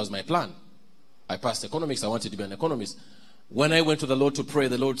 For me, that was my plan. I passed economics. I wanted to be an economist. When I went to the Lord to pray,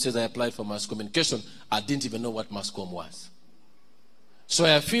 the Lord says I applied for mass communication. I didn't even know what mass comm was. So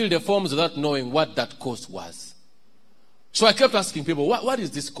I filled the forms without knowing what that course was. So I kept asking people, what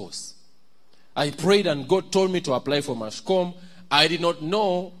is this course? I prayed and God told me to apply for mass comm. I did not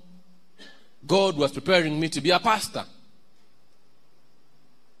know God was preparing me to be a pastor.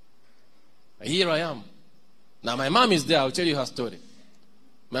 Here I am. Now my mom is there. I'll tell you her story.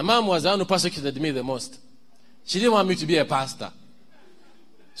 My mom was the one who persecuted me the most. She didn't want me to be a pastor.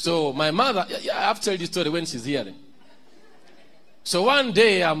 So my mother, I have to tell you the story when she's hearing. So one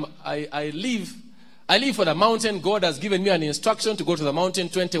day I leave for the mountain. God has given me an instruction to go to the mountain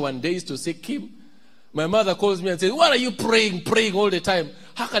 21 days to seek Him. My mother calls me and says, what are you praying all the time?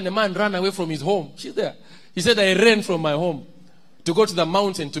 How can a man run away from his home? She's there. He said, I ran from my home to go to the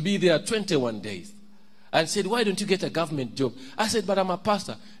mountain to be there 21 days. And said, why don't you get a government job? I said, but I'm a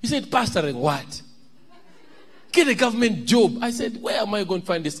pastor. He said, pastoring what? Get a government job. I said, where am I going to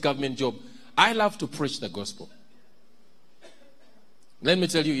find this government job? I love to preach the gospel. Let me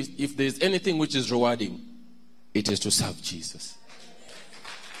tell you, if there's anything which is rewarding, it is to serve Jesus.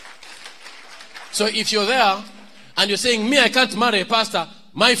 So if you're there and you're saying, me, I can't marry a pastor,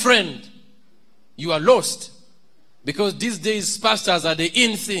 my friend, you are lost. Because these days, pastors are the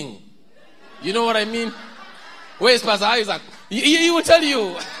in thing. You know what I mean? Where's Pastor Isaac? He will tell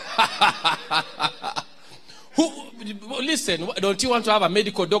you. Listen, don't you want to have a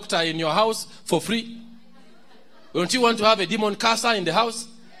medical doctor in your house for free? Don't you want to have a demon caster in the house?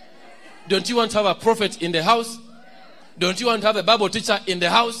 Don't you want to have a prophet in the house? Don't you want to have a Bible teacher in the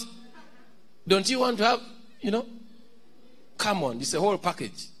house? Don't you want to have, Come on, it's a whole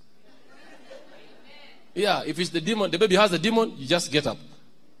package. Yeah, if it's the demon, the baby has a demon, you just get up.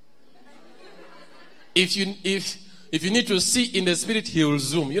 If you need to see in the spirit, he will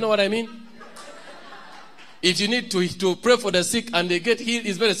zoom. You know what I mean? If you need to pray for the sick and they get healed,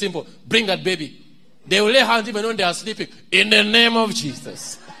 it's very simple. Bring that baby. They will lay hands even when they are sleeping. In the name of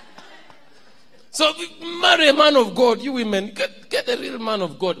Jesus. So marry a man of God. You women, get a real man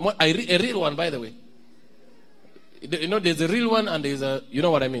of God. A real one, by the way. There's a real one and there's a, you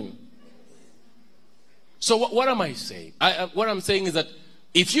know what I mean? So what am I saying? What I'm saying is that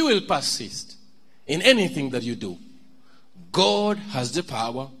if you will persist in anything that you do, God has the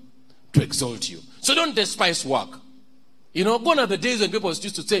power to exalt you. So don't despise work. Gone are the days when people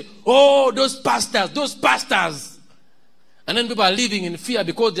used to say, oh, those pastors. And then people are living in fear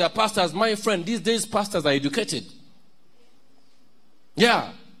because they are pastors. My friend, these days pastors are educated.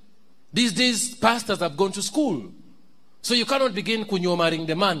 Yeah. These days pastors have gone to school. So you cannot begin kunyomaring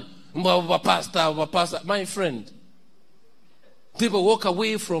the man. Pastor. My friend. People walk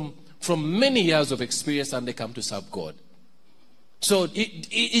away from many years of experience and they come to serve God. So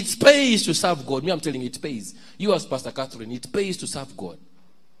it pays to serve God. Me, I'm telling you, it pays. You as Pastor Catherine, it pays to serve God.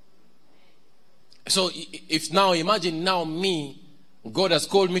 So if now, imagine now me, God has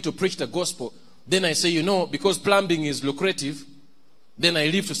called me to preach the gospel. Then I say, you know, because plumbing is lucrative, then I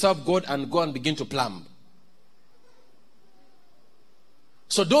leave to serve God and go and begin to plumb.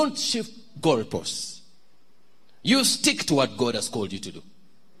 So don't shift goalposts. You stick to what God has called you to do.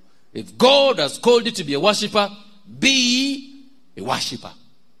 If God has called you to be a worshiper, be a worshiper.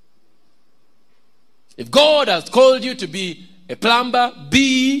 If God has called you to be a plumber,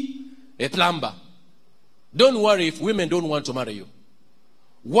 be a plumber. Don't worry if women don't want to marry you.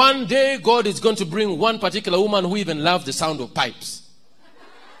 One day God is going to bring one particular woman who even loves the sound of pipes.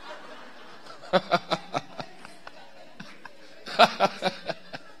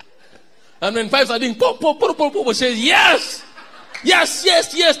 And when pipes are doing pop, pop, pop, pop, pop, says, yes, yes,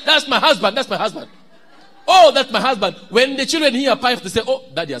 yes, yes, that's my husband, that's my husband. Oh, that's my husband. When the children hear pipes, they say, oh,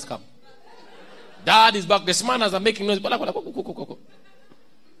 daddy has come. Dad is back. The smanners are making noise.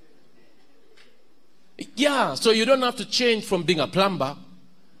 Yeah, so you don't have to change from being a plumber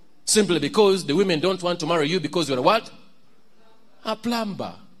simply because the women don't want to marry you because you're a what? A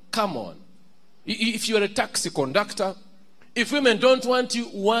plumber. Come on. If you're a taxi conductor, if women don't want you,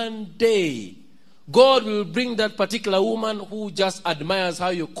 one day God will bring that particular woman who just admires how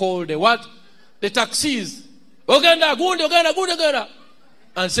you call the what? The taxis. Oganda, gunde, oganda, gunde, oganda.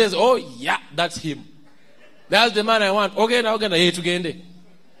 And says, oh yeah, that's him. That's the man I want. Oganda, oganda, hey, tugende.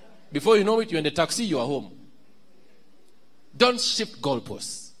 Before you know it, you're in the taxi, you are home. Don't shift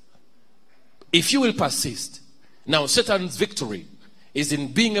goalposts. If you will persist. Now, Satan's victory is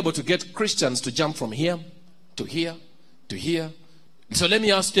in being able to get Christians to jump from here to here to here. So let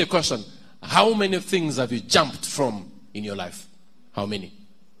me ask you a question. How many things have you jumped from in your life? How many?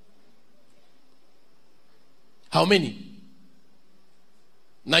 How many?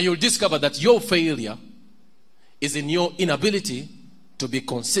 Now you'll discover that your failure is in your inability to be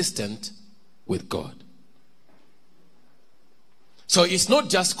consistent with God. So it's not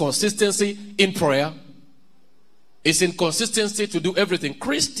just consistency in prayer. It's in consistency to do everything.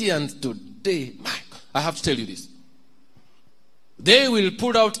 Christians today, I have to tell you this. They will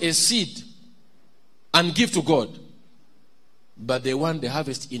put out a seed and give to God. But they want the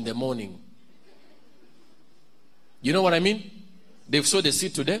harvest in the morning. You know what I mean? They've sowed the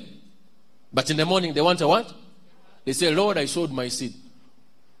seed today. But in the morning they want a what? They say, Lord, I sowed my seed.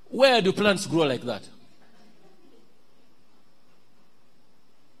 Where do plants grow like that?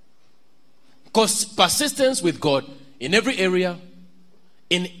 Because persistence with God in every area,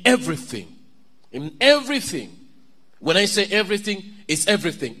 in everything. In everything. When I say everything, it's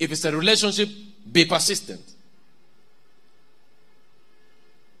everything. If it's a relationship, be persistent.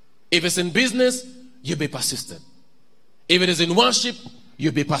 If it's in business, you be persistent. If it is in worship,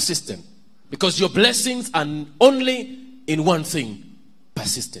 you be persistent. Because your blessings are only in one thing.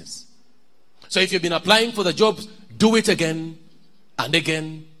 Persistence. So if you've been applying for the jobs, do it again and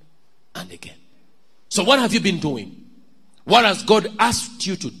again and again. So what have you been doing? What has God asked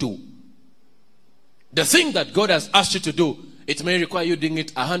you to do? The thing that God has asked you to do, it may require you doing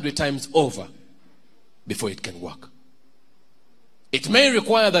it 100 times over before it can work. It may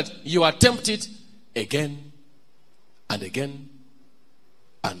require that you attempt it again and again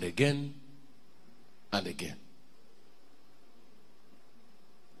and again and again.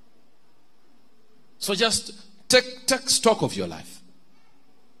 So just take stock of your life.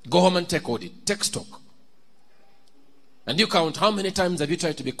 Go home and take audit. Take stock. And you count how many times have you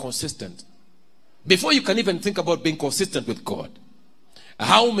tried to be consistent. Before you can even think about being consistent with God.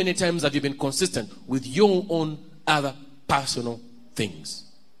 How many times have you been consistent with your own other personal things?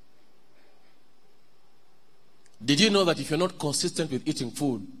 Did you know that if you're not consistent with eating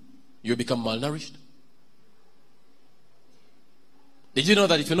food, you become malnourished? Did you know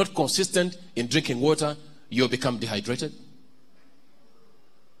that if you're not consistent in drinking water, you'll become dehydrated?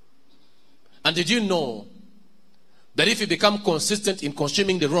 And did you know that if you become consistent in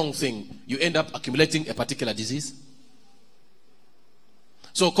consuming the wrong thing, you end up accumulating a particular disease?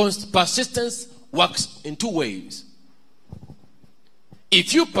 So persistence works in two ways.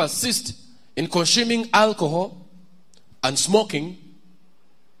 If you persist in consuming alcohol and smoking,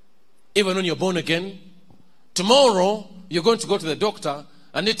 even when you're born again, tomorrow you're going to go to the doctor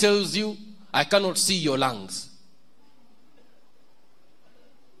and he tells you, I cannot see your lungs.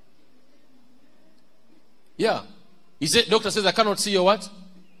 Yeah. He said, doctor says, I cannot see your what?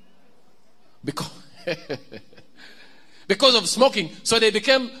 Because, because of smoking. So they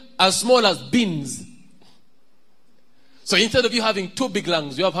became as small as beans. So instead of you having 2 big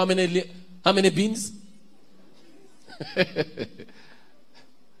lungs, you have how many beans?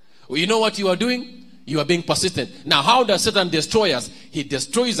 Well, you know what you are doing? You are being persistent. Now, how does Satan destroy us? He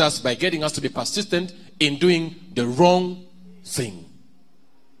destroys us by getting us to be persistent in doing the wrong thing.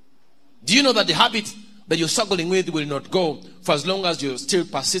 Do you know that the habit that you're struggling with will not go for as long as you're still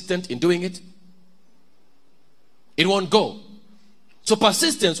persistent in doing it? It won't go. So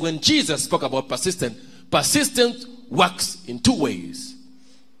persistence, when Jesus spoke about persistence works in 2 ways.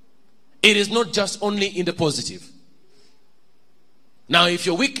 It is not just only in the positive. Now, if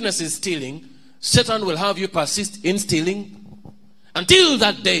your weakness is stealing, Satan will have you persist in stealing until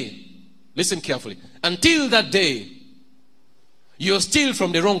that day. Listen carefully. Until that day, you steal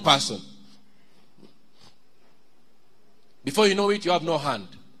from the wrong person. Before you know it, you have no hand.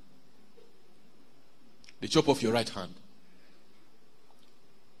 They chop off your right hand.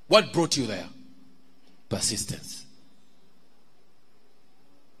 What brought you there? Persistence.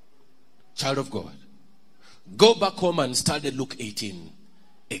 Child of God, go back home and study Luke 18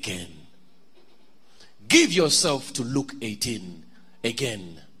 again. Give yourself to Luke 18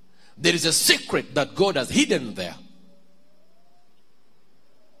 again. There is a secret that God has hidden there.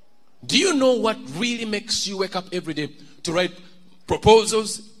 Do you know what really makes you wake up every day to write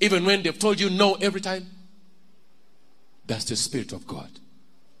proposals even when they've told you no every time? That's the Spirit of God.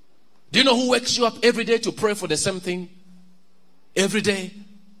 Do you know who wakes you up every day to pray for the same thing every day?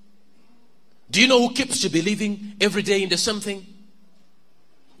 Do you know who keeps you believing every day in the same thing?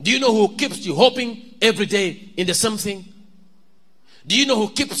 Do you know who keeps you hoping every day in the same thing? Do you know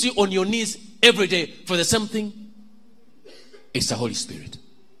who keeps you on your knees every day for the same thing? It's the Holy Spirit.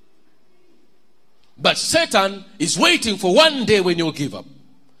 But Satan is waiting for one day when you'll give up.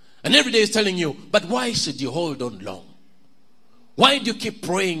 And every day is telling you, but why should you hold on long? Why do you keep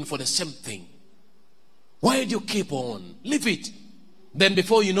praying for the same thing? Why do you keep on? Leave it. Then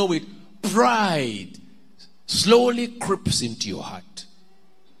before you know it, pride slowly creeps into your heart.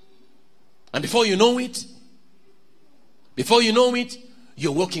 And before you know it,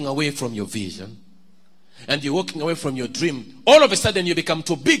 you're walking away from your vision. And you're walking away from your dream. All of a sudden, you become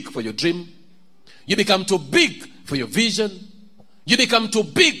too big for your dream. You become too big for your vision. You become too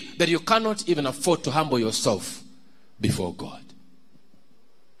big that you cannot even afford to humble yourself before God.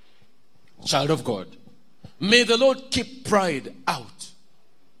 Child of God, may the Lord keep pride out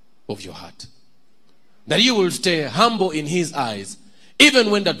of your heart. That you will stay humble in His eyes, even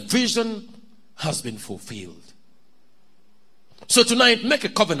when that vision has been fulfilled. So tonight, make a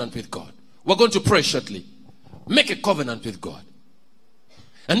covenant with God. We're going to pray shortly. Make a covenant with God.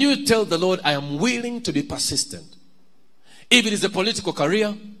 And you tell the Lord, I am willing to be persistent. If it is a political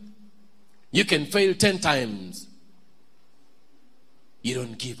career, you can fail 10 times. You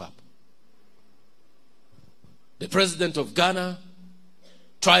don't give up. The president of Ghana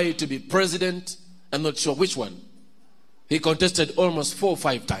tried to be president. I'm not sure which one. He contested almost 4 or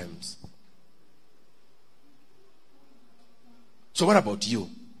 5 times. So what about you?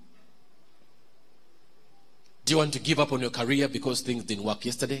 Do you want to give up on your career because things didn't work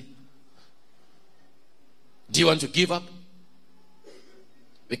yesterday? Do you want to give up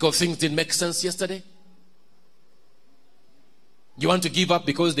because things didn't make sense yesterday? You want to give up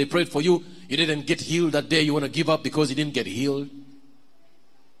because they prayed for you, you didn't get healed that day. You want to give up because you didn't get healed?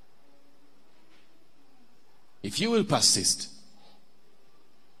 If you will persist,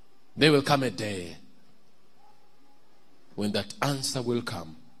 there will come a day when that answer will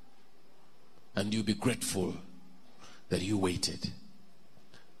come, and you'll be grateful that you waited.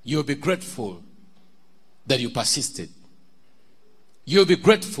 You'll be grateful that you persisted. You'll be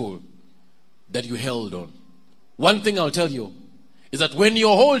grateful that you held on. One thing I'll tell you is that when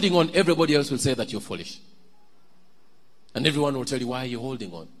you're holding on, everybody else will say that you're foolish. And everyone will tell you, why are you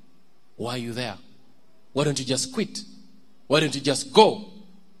holding on? Why are you there? Why don't you just quit? Why don't you just go?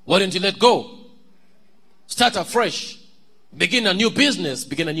 Why don't you let go? Start afresh. Begin a new business.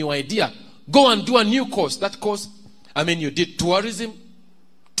 Begin a new idea. Go and do a new course. That course, you did tourism.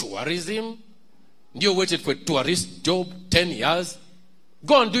 You waited for a tourist job 10 years.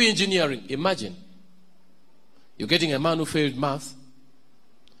 Go and do engineering. Imagine. You're getting a man who failed math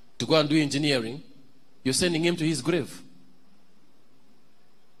to go and do engineering. You're sending him to his grave.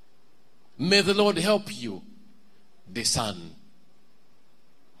 May the Lord help you, the son.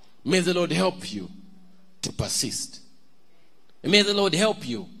 May the Lord help you to persist. May the Lord help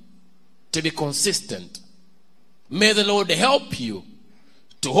you to be consistent. May the Lord help you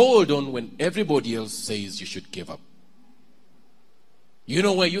to hold on when everybody else says you should give up. You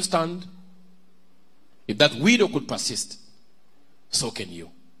know where you stand? If that widow could persist, so can you.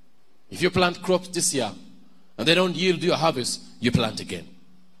 If you plant crops this year and they don't yield you a harvest, you plant again.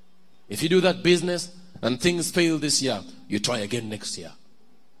 If you do that business and things fail this year, you try again next year.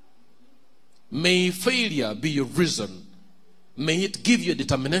 May failure be your reason. May it give you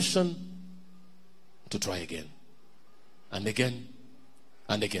determination to try again and again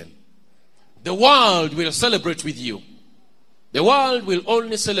and again. The world will celebrate with you. The world will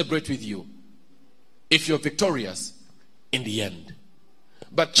only celebrate with you if you're victorious in the end.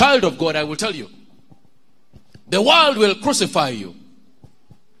 But child of God, I will tell you, the world will crucify you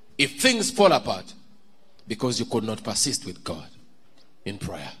if things fall apart because you could not persist with God in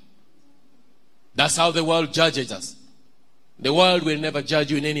prayer. That's how the world judges us. The world will never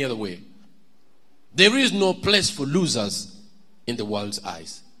judge you in any other way. There is no place for losers in the world's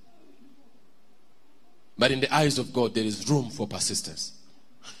eyes. But in the eyes of God, there is room for persistence.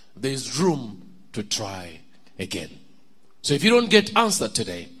 There is room to try again. So if you don't get answered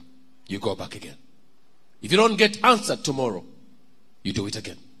today, you go back again. If you don't get answered tomorrow, you do it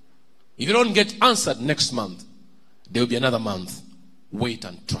again. If you don't get answered next month, there will be another month. Wait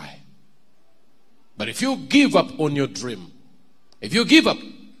and try. But if you give up on your dream, if you give up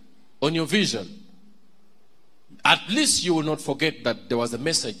on your vision, at least you will not forget that there was a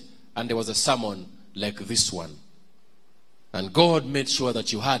message and there was a sermon like this one. And God made sure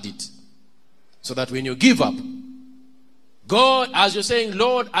that you had it. So that when you give up, God, as you're saying,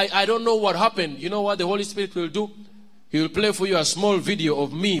 Lord, I don't know what happened. You know what the Holy Spirit will do? He will play for you a small video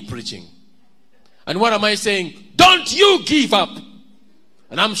of me preaching. And what am I saying? Don't you give up.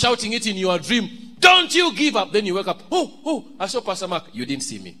 And I'm shouting it in your dream. Don't you give up. Then you wake up. Oh, I saw Pastor Mark. You didn't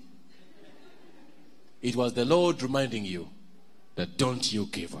see me. It was the Lord reminding you that don't you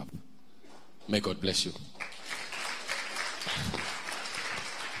give up. May God bless you.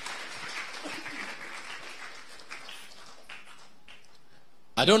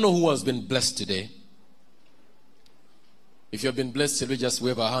 I don't know who has been blessed today. If you have been blessed, shall we just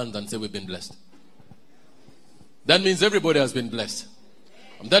wave our hand and say we've been blessed? That means everybody has been blessed.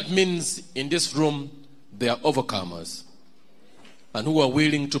 And that means in this room, there are overcomers and who are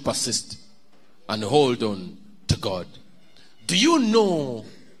willing to persist and hold on to God. Do you know,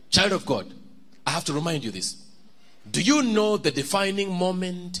 child of God, I have to remind you this. Do you know the defining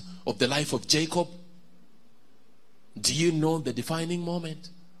moment of the life of Jacob? Do you know the defining moment?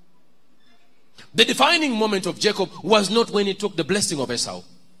 The defining moment of Jacob was not when he took the blessing of Esau.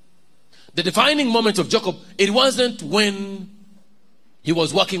 The defining moment of Jacob, it wasn't when he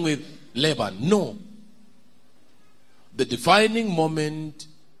was working with Laban. No. The defining moment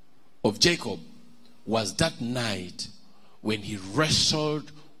of Jacob was that night when he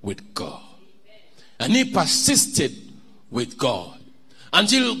wrestled with God. And he persisted with God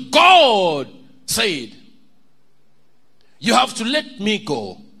until God said, you have to let me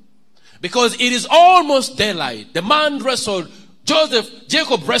go because it is almost daylight. The man wrestled,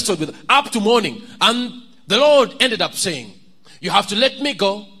 Jacob wrestled with up to morning, and the Lord ended up saying, you have to let me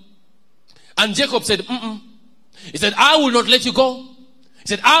go. And Jacob said, He said, I will not let you go. He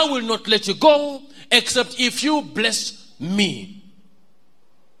said, I will not let you go except if you bless me.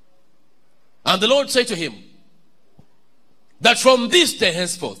 And the Lord said to him, that from this day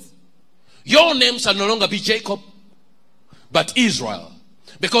henceforth, your name shall no longer be Jacob, but Israel.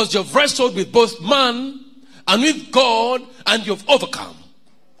 Because you've wrestled with both man and with God, and you've overcome.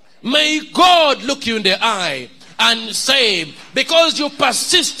 May God look you in the eye and say, because you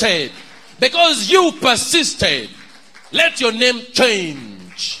persisted, let your name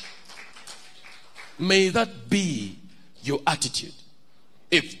change. May that be your attitude.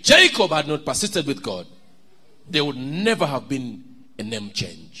 If Jacob had not persisted with God, there would never have been a name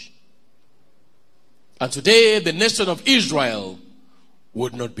change. And today, the nation of Israel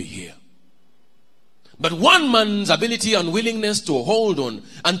would not be here. But one man's ability and willingness to hold on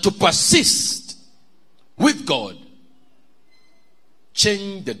and to persist with God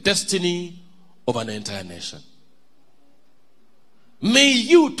changed the destiny of an entire nation. May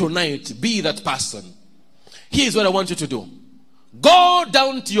you tonight be that person. Here's what I want you to do. Go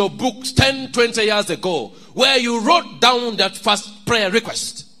down to your books 10, 20 years ago where you wrote down that first prayer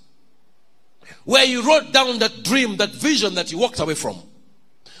request. Where you wrote down that dream, that vision that you walked away from.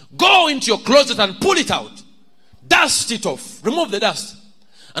 Go into your closet and pull it out. Dust it off. Remove the dust.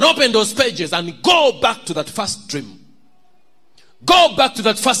 And open those pages and go back to that first dream. Go back to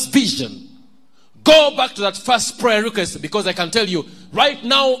that first vision. Go back to that first prayer request. Because I can tell you, right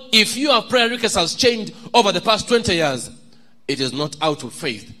now, if your prayer request has changed over the past 20 years, it is not out of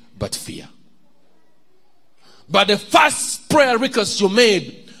faith, but fear. But the first prayer request you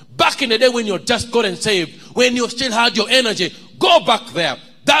made back in the day when you just got and saved, when you still had your energy, go back there.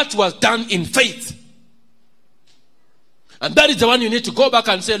 That was done in faith. And that is the one you need to go back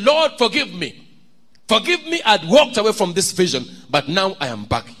and say, Lord, forgive me. Forgive me, I'd walked away from this vision, but now I am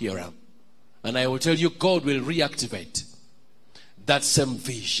back here. And I will tell you, God will reactivate that same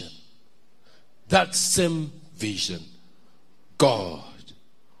vision. That same vision, God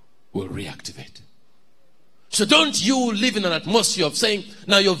will reactivate. So don't you live in an atmosphere of saying,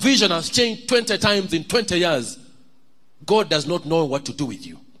 now your vision has changed 20 times in 20 years. God does not know what to do with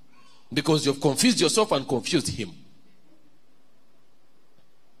you, because you've confused yourself and confused him.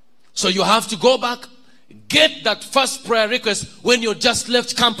 So you have to go back, get that first prayer request when you just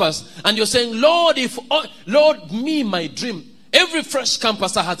left campus, and you're saying, Lord, Lord, my dream. Every fresh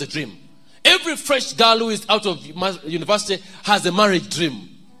campuser has a dream. Every fresh girl who is out of university has a marriage dream.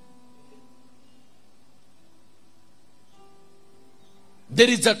 There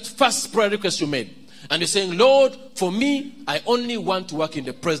is that first prayer request you made. And you're saying, Lord, for me, I only want to work in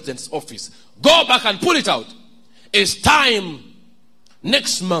the president's office. Go back and pull it out. It's time.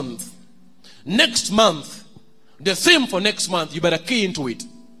 Next month, the theme for next month, you better key into it.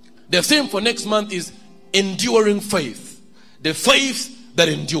 The theme for next month is enduring faith. The faith that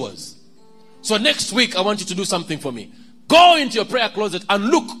endures. So next week, I want you to do something for me. Go into your prayer closet and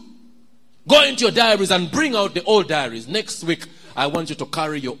look. Go into your diaries and bring out the old diaries. Next week, I want you to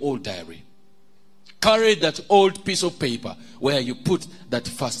carry your old diary. Carry that old piece of paper where you put that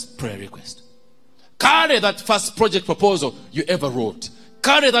first prayer request. Carry that first project proposal you ever wrote.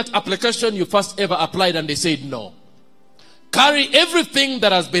 Carry that application you first ever applied and they said no. Carry everything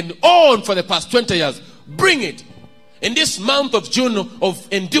that has been on for the past 20 years. Bring it. In this month of June of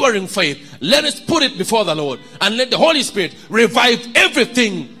enduring faith, let us put it before the Lord and let the Holy Spirit revive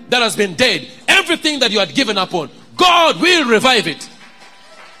everything that has been dead. Everything that you had given up on. God will revive it.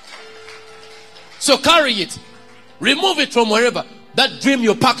 So carry it. Remove it from wherever. That dream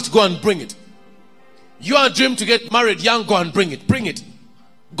you packed, go and bring it. Your dream to get married young, go and bring it. Bring it.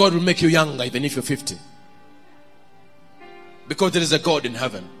 God will make you younger even if you're 50. Because there is a God in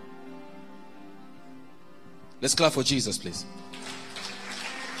heaven. Let's clap for Jesus, please.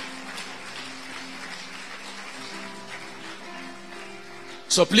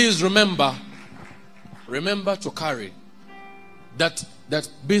 So please remember to carry that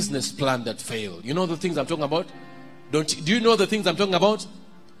business plan that failed. You know the things I'm talking about? Do you know the things I'm talking about?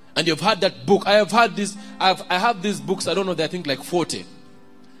 And you've had that book. I have had this. I have these books. I don't know. I think like 40.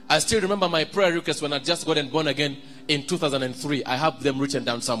 I still remember my prayer request when I just got born again in 2003. I have them written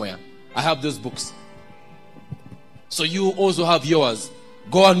down somewhere. I have those books. So you also have yours.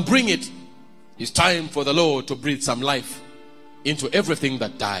 Go and bring it. It's time for the Lord to breathe some life into everything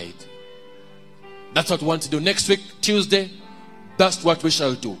that died. That's what we want to do next week, Tuesday. That's what we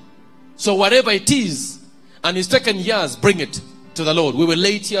shall do. So whatever it is, and it's taken years, bring it to the Lord. We will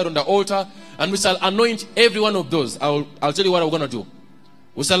lay it here on the altar, and we shall anoint every one of those. I'll tell you what we're going to do.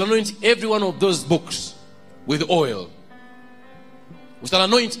 We shall anoint every one of those books with oil. We shall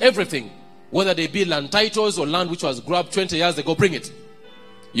anoint everything, whether they be land titles or land which was grabbed 20 years ago. Bring it.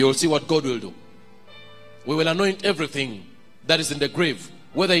 You will see what God will do. We will anoint everything that is in the grave.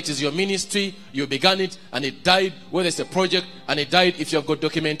 Whether it is your ministry, you began it and it died. Whether it's a project and it died. If you have got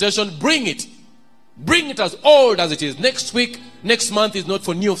documentation, bring it. Bring it as old as it is. Next week, next month is not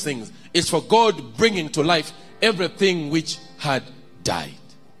for new things. It's for God bringing to life everything which had died.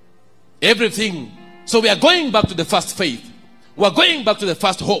 Everything. So we are going back to the first faith. We are going back to the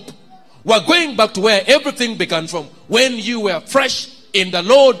first hope. We are going back to where everything began from. When you were fresh in the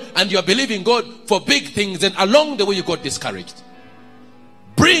Lord and you are believing God for big things, and along the way you got discouraged.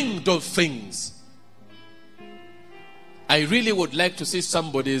 Bring those things. I really would like to see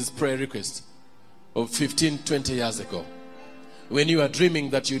somebody's prayer request of 15, 20 years ago. When you were dreaming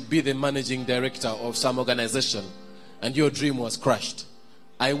that you'd be the managing director of some organization and your dream was crushed.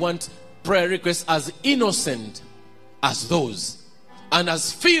 I want prayer requests as innocent as those and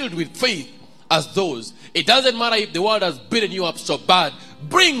as filled with faith as those. It doesn't matter if the world has beaten you up so bad.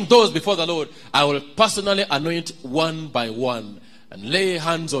 Bring those before the Lord. I will personally anoint one by one and lay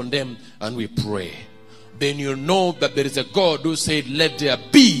hands on them and we pray. Then you know that there is a God who said, let there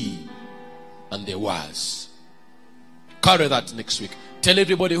be, and there was. Carry that next week. Tell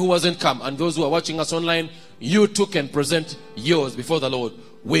everybody who hasn't come and those who are watching us online, you too can present yours before the Lord.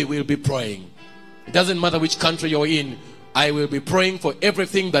 We will be praying. It doesn't matter which country you're in. I will be praying for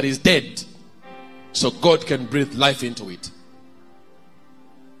everything that is dead, so God can breathe life into it.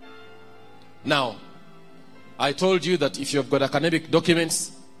 Now, I told you that if you've got academic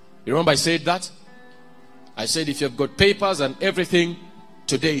documents, you remember I said that? I said if you've got papers and everything,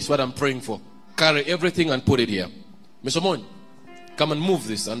 today is what I'm praying for. Carry everything and put it here. Mr. Mon, come and move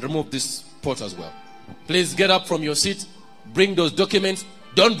this and remove this pot as well. Please get up from your seat. Bring those documents.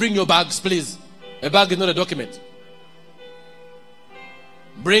 Don't bring your bags, please. A bag is not a document.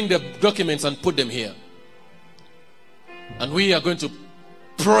 Bring the documents and put them here. And we are going to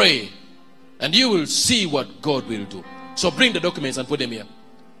pray. And you will see what God will do. So bring the documents and put them here.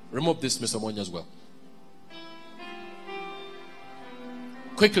 Remove this, Mr. Monya, as well.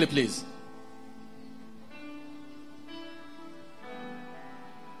 Quickly, please.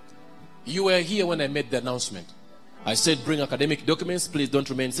 You were here when I made the announcement. I said bring academic documents. Please don't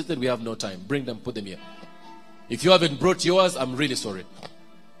remain seated. We have no time. Bring them, put them here. If you haven't brought yours, I'm really sorry.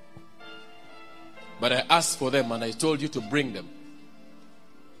 But I asked for them and I told you to bring them.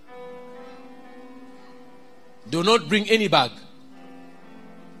 Do not bring any bag.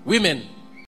 Women,